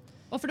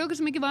 Og for dere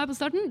som ikke var på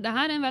starten,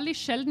 dette en veldig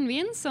sjelden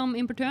vin som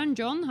importøren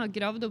John har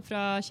gravd opp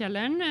fra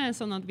kjelleren,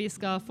 sånn at vi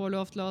skal få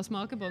lov til å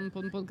smake på den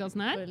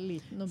podcasten her.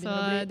 Så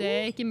det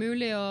ikke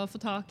mulig å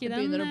få tak i den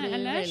ellers. Det begynner å bli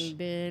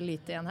veldig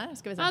lite igjen her,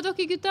 skal vi se. Ja,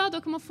 dere gutta,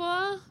 dere må få,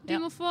 du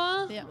må få,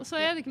 og så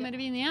det ikke mer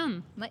vin igjen.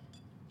 Nei.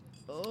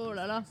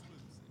 Lala.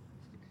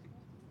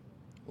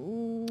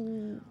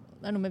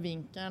 Det noe med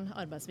vinkelen,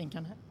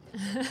 arbeidsvinkelen her.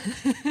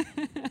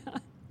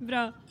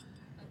 Bra.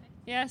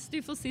 Yes, du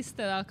får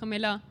siste da,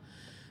 Camilla.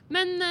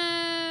 Men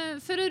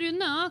for å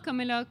runde av,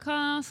 Camilla,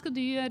 hva skal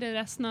du gjøre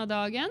resten av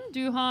dagen?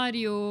 Du har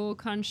jo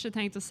kanskje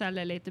tenkt å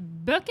selge litt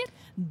bøker?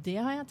 Det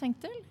har jeg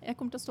tenkt til. Jeg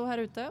kommer til å stå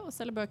her ute og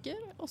selge bøker,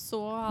 og så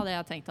hadde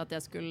jeg tenkt at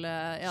jeg skulle...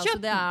 så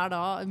det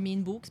da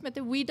min bok som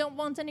heter We Don't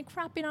Want Any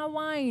Crap in Our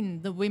Wine,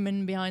 The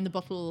Women Behind the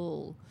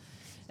Bottle.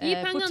 Gi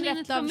pengene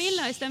dine til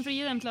Camilla i stedet for å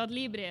gi dem til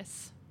Adlibris.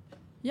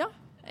 Ja.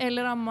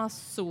 Eller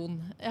Amazon.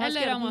 Jeg har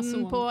skrevet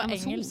den på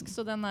engelsk,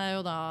 så den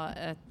jo da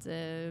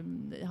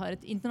har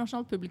et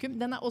internasjonalt publikum.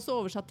 Den også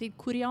oversatt til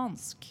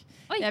koreansk.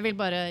 Oi. Jeg vil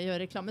bare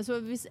gjøre reklame. Så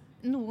hvis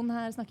noen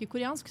her snakker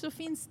koreansk, så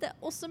finnes det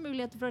også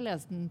muligheter for å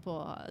lese den på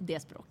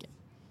det språket.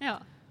 Ja.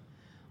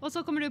 Og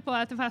så kommer du på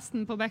etter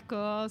festen på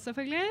Bekko,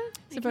 selvfølgelig.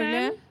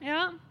 Selvfølgelig.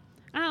 Ja.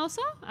 Jeg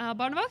også. Jeg har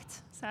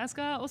barnevakt, så jeg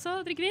skal også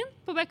drikke vin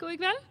på Bekko i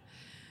kveld.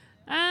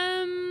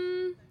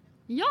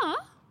 Ja.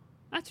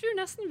 Jeg tror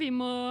nesten vi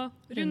må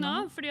runde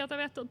av, fordi at jeg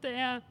vet at det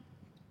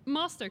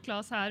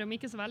masterclass her om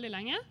ikke så veldig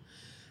lenge.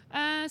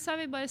 Så jeg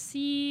vil bare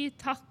si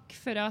takk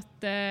for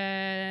at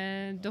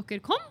dere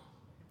kom.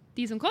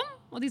 De som kom,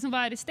 og de som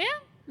var her i sted.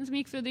 De som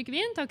gikk for å drikke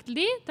vin. Takk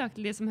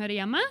til de som hører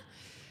hjemme.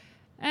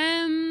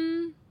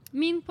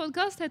 Min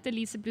podcast heter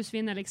Lise pluss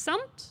vin eller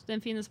Sant.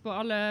 Den finnes på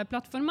alle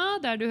plattformer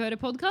der du hører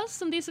podcast,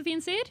 som de så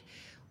fint sier.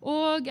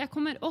 Og jeg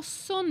kommer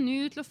også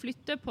nå til å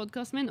flytte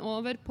podcasten min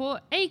over på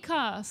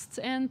Acast,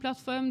 en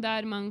plattform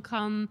der man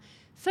kan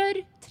for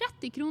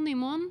 30 kroner i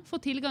måneden få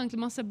tilgang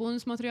til masse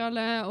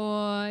bonusmateriale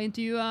og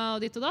intervjuer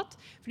og ditt og datt.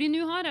 Fordi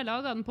nå har jeg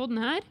laget den podden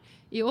her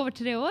i over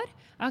 3 år.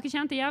 Jeg har ikke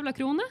tjent en jævla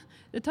krone.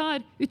 Det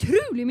tar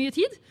utrolig mye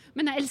tid,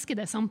 men jeg elsker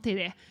det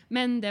samtidig.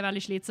 Men det er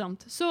veldig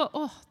slitsomt. Så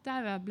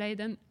der ble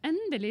den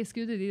endelig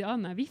skuddet av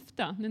den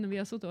vifta, nå når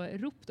vi har suttet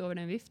og ropt over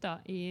den vifta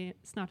i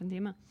snart en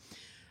time.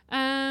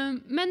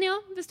 Men ja,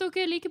 hvis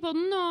dere liker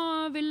podden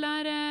og vil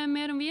lære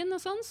mer om vin og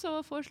sånn,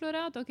 så foreslår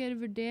jeg at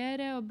dere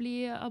vurderer å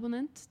bli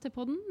abonnent til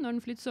podden når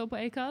den flyttes over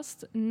på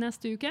Acast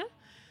neste uke.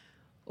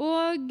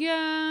 Og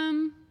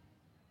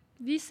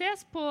vi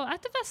ses på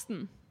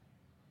etterfesten.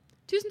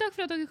 Tusen takk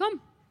for at dere kom.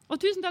 Og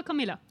tusen takk,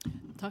 Camilla.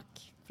 Takk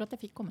for at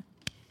jeg fikk komme.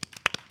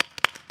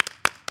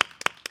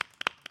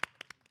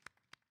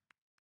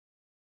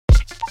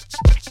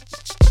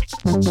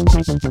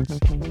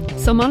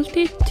 Som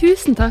alltid,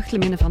 tusen takk til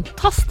mine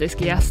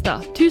fantastiske gjester.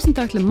 Tusen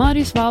takk til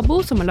Marius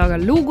Vabo, som har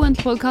laget logoen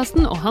til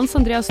podcasten, og Hans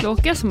Andreas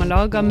Låke, som har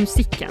laget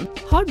musikken.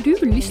 Har du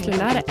lyst til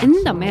å lære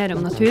enda mer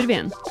om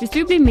naturvin? Hvis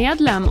du blir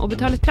medlem og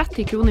betaler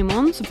 30 kroner i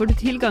måneden, så får du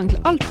tilgang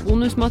til alt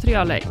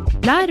bonusmateriale.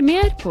 Lær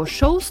mer på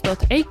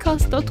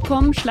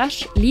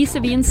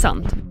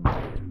shows.acast.com/lisevinsant.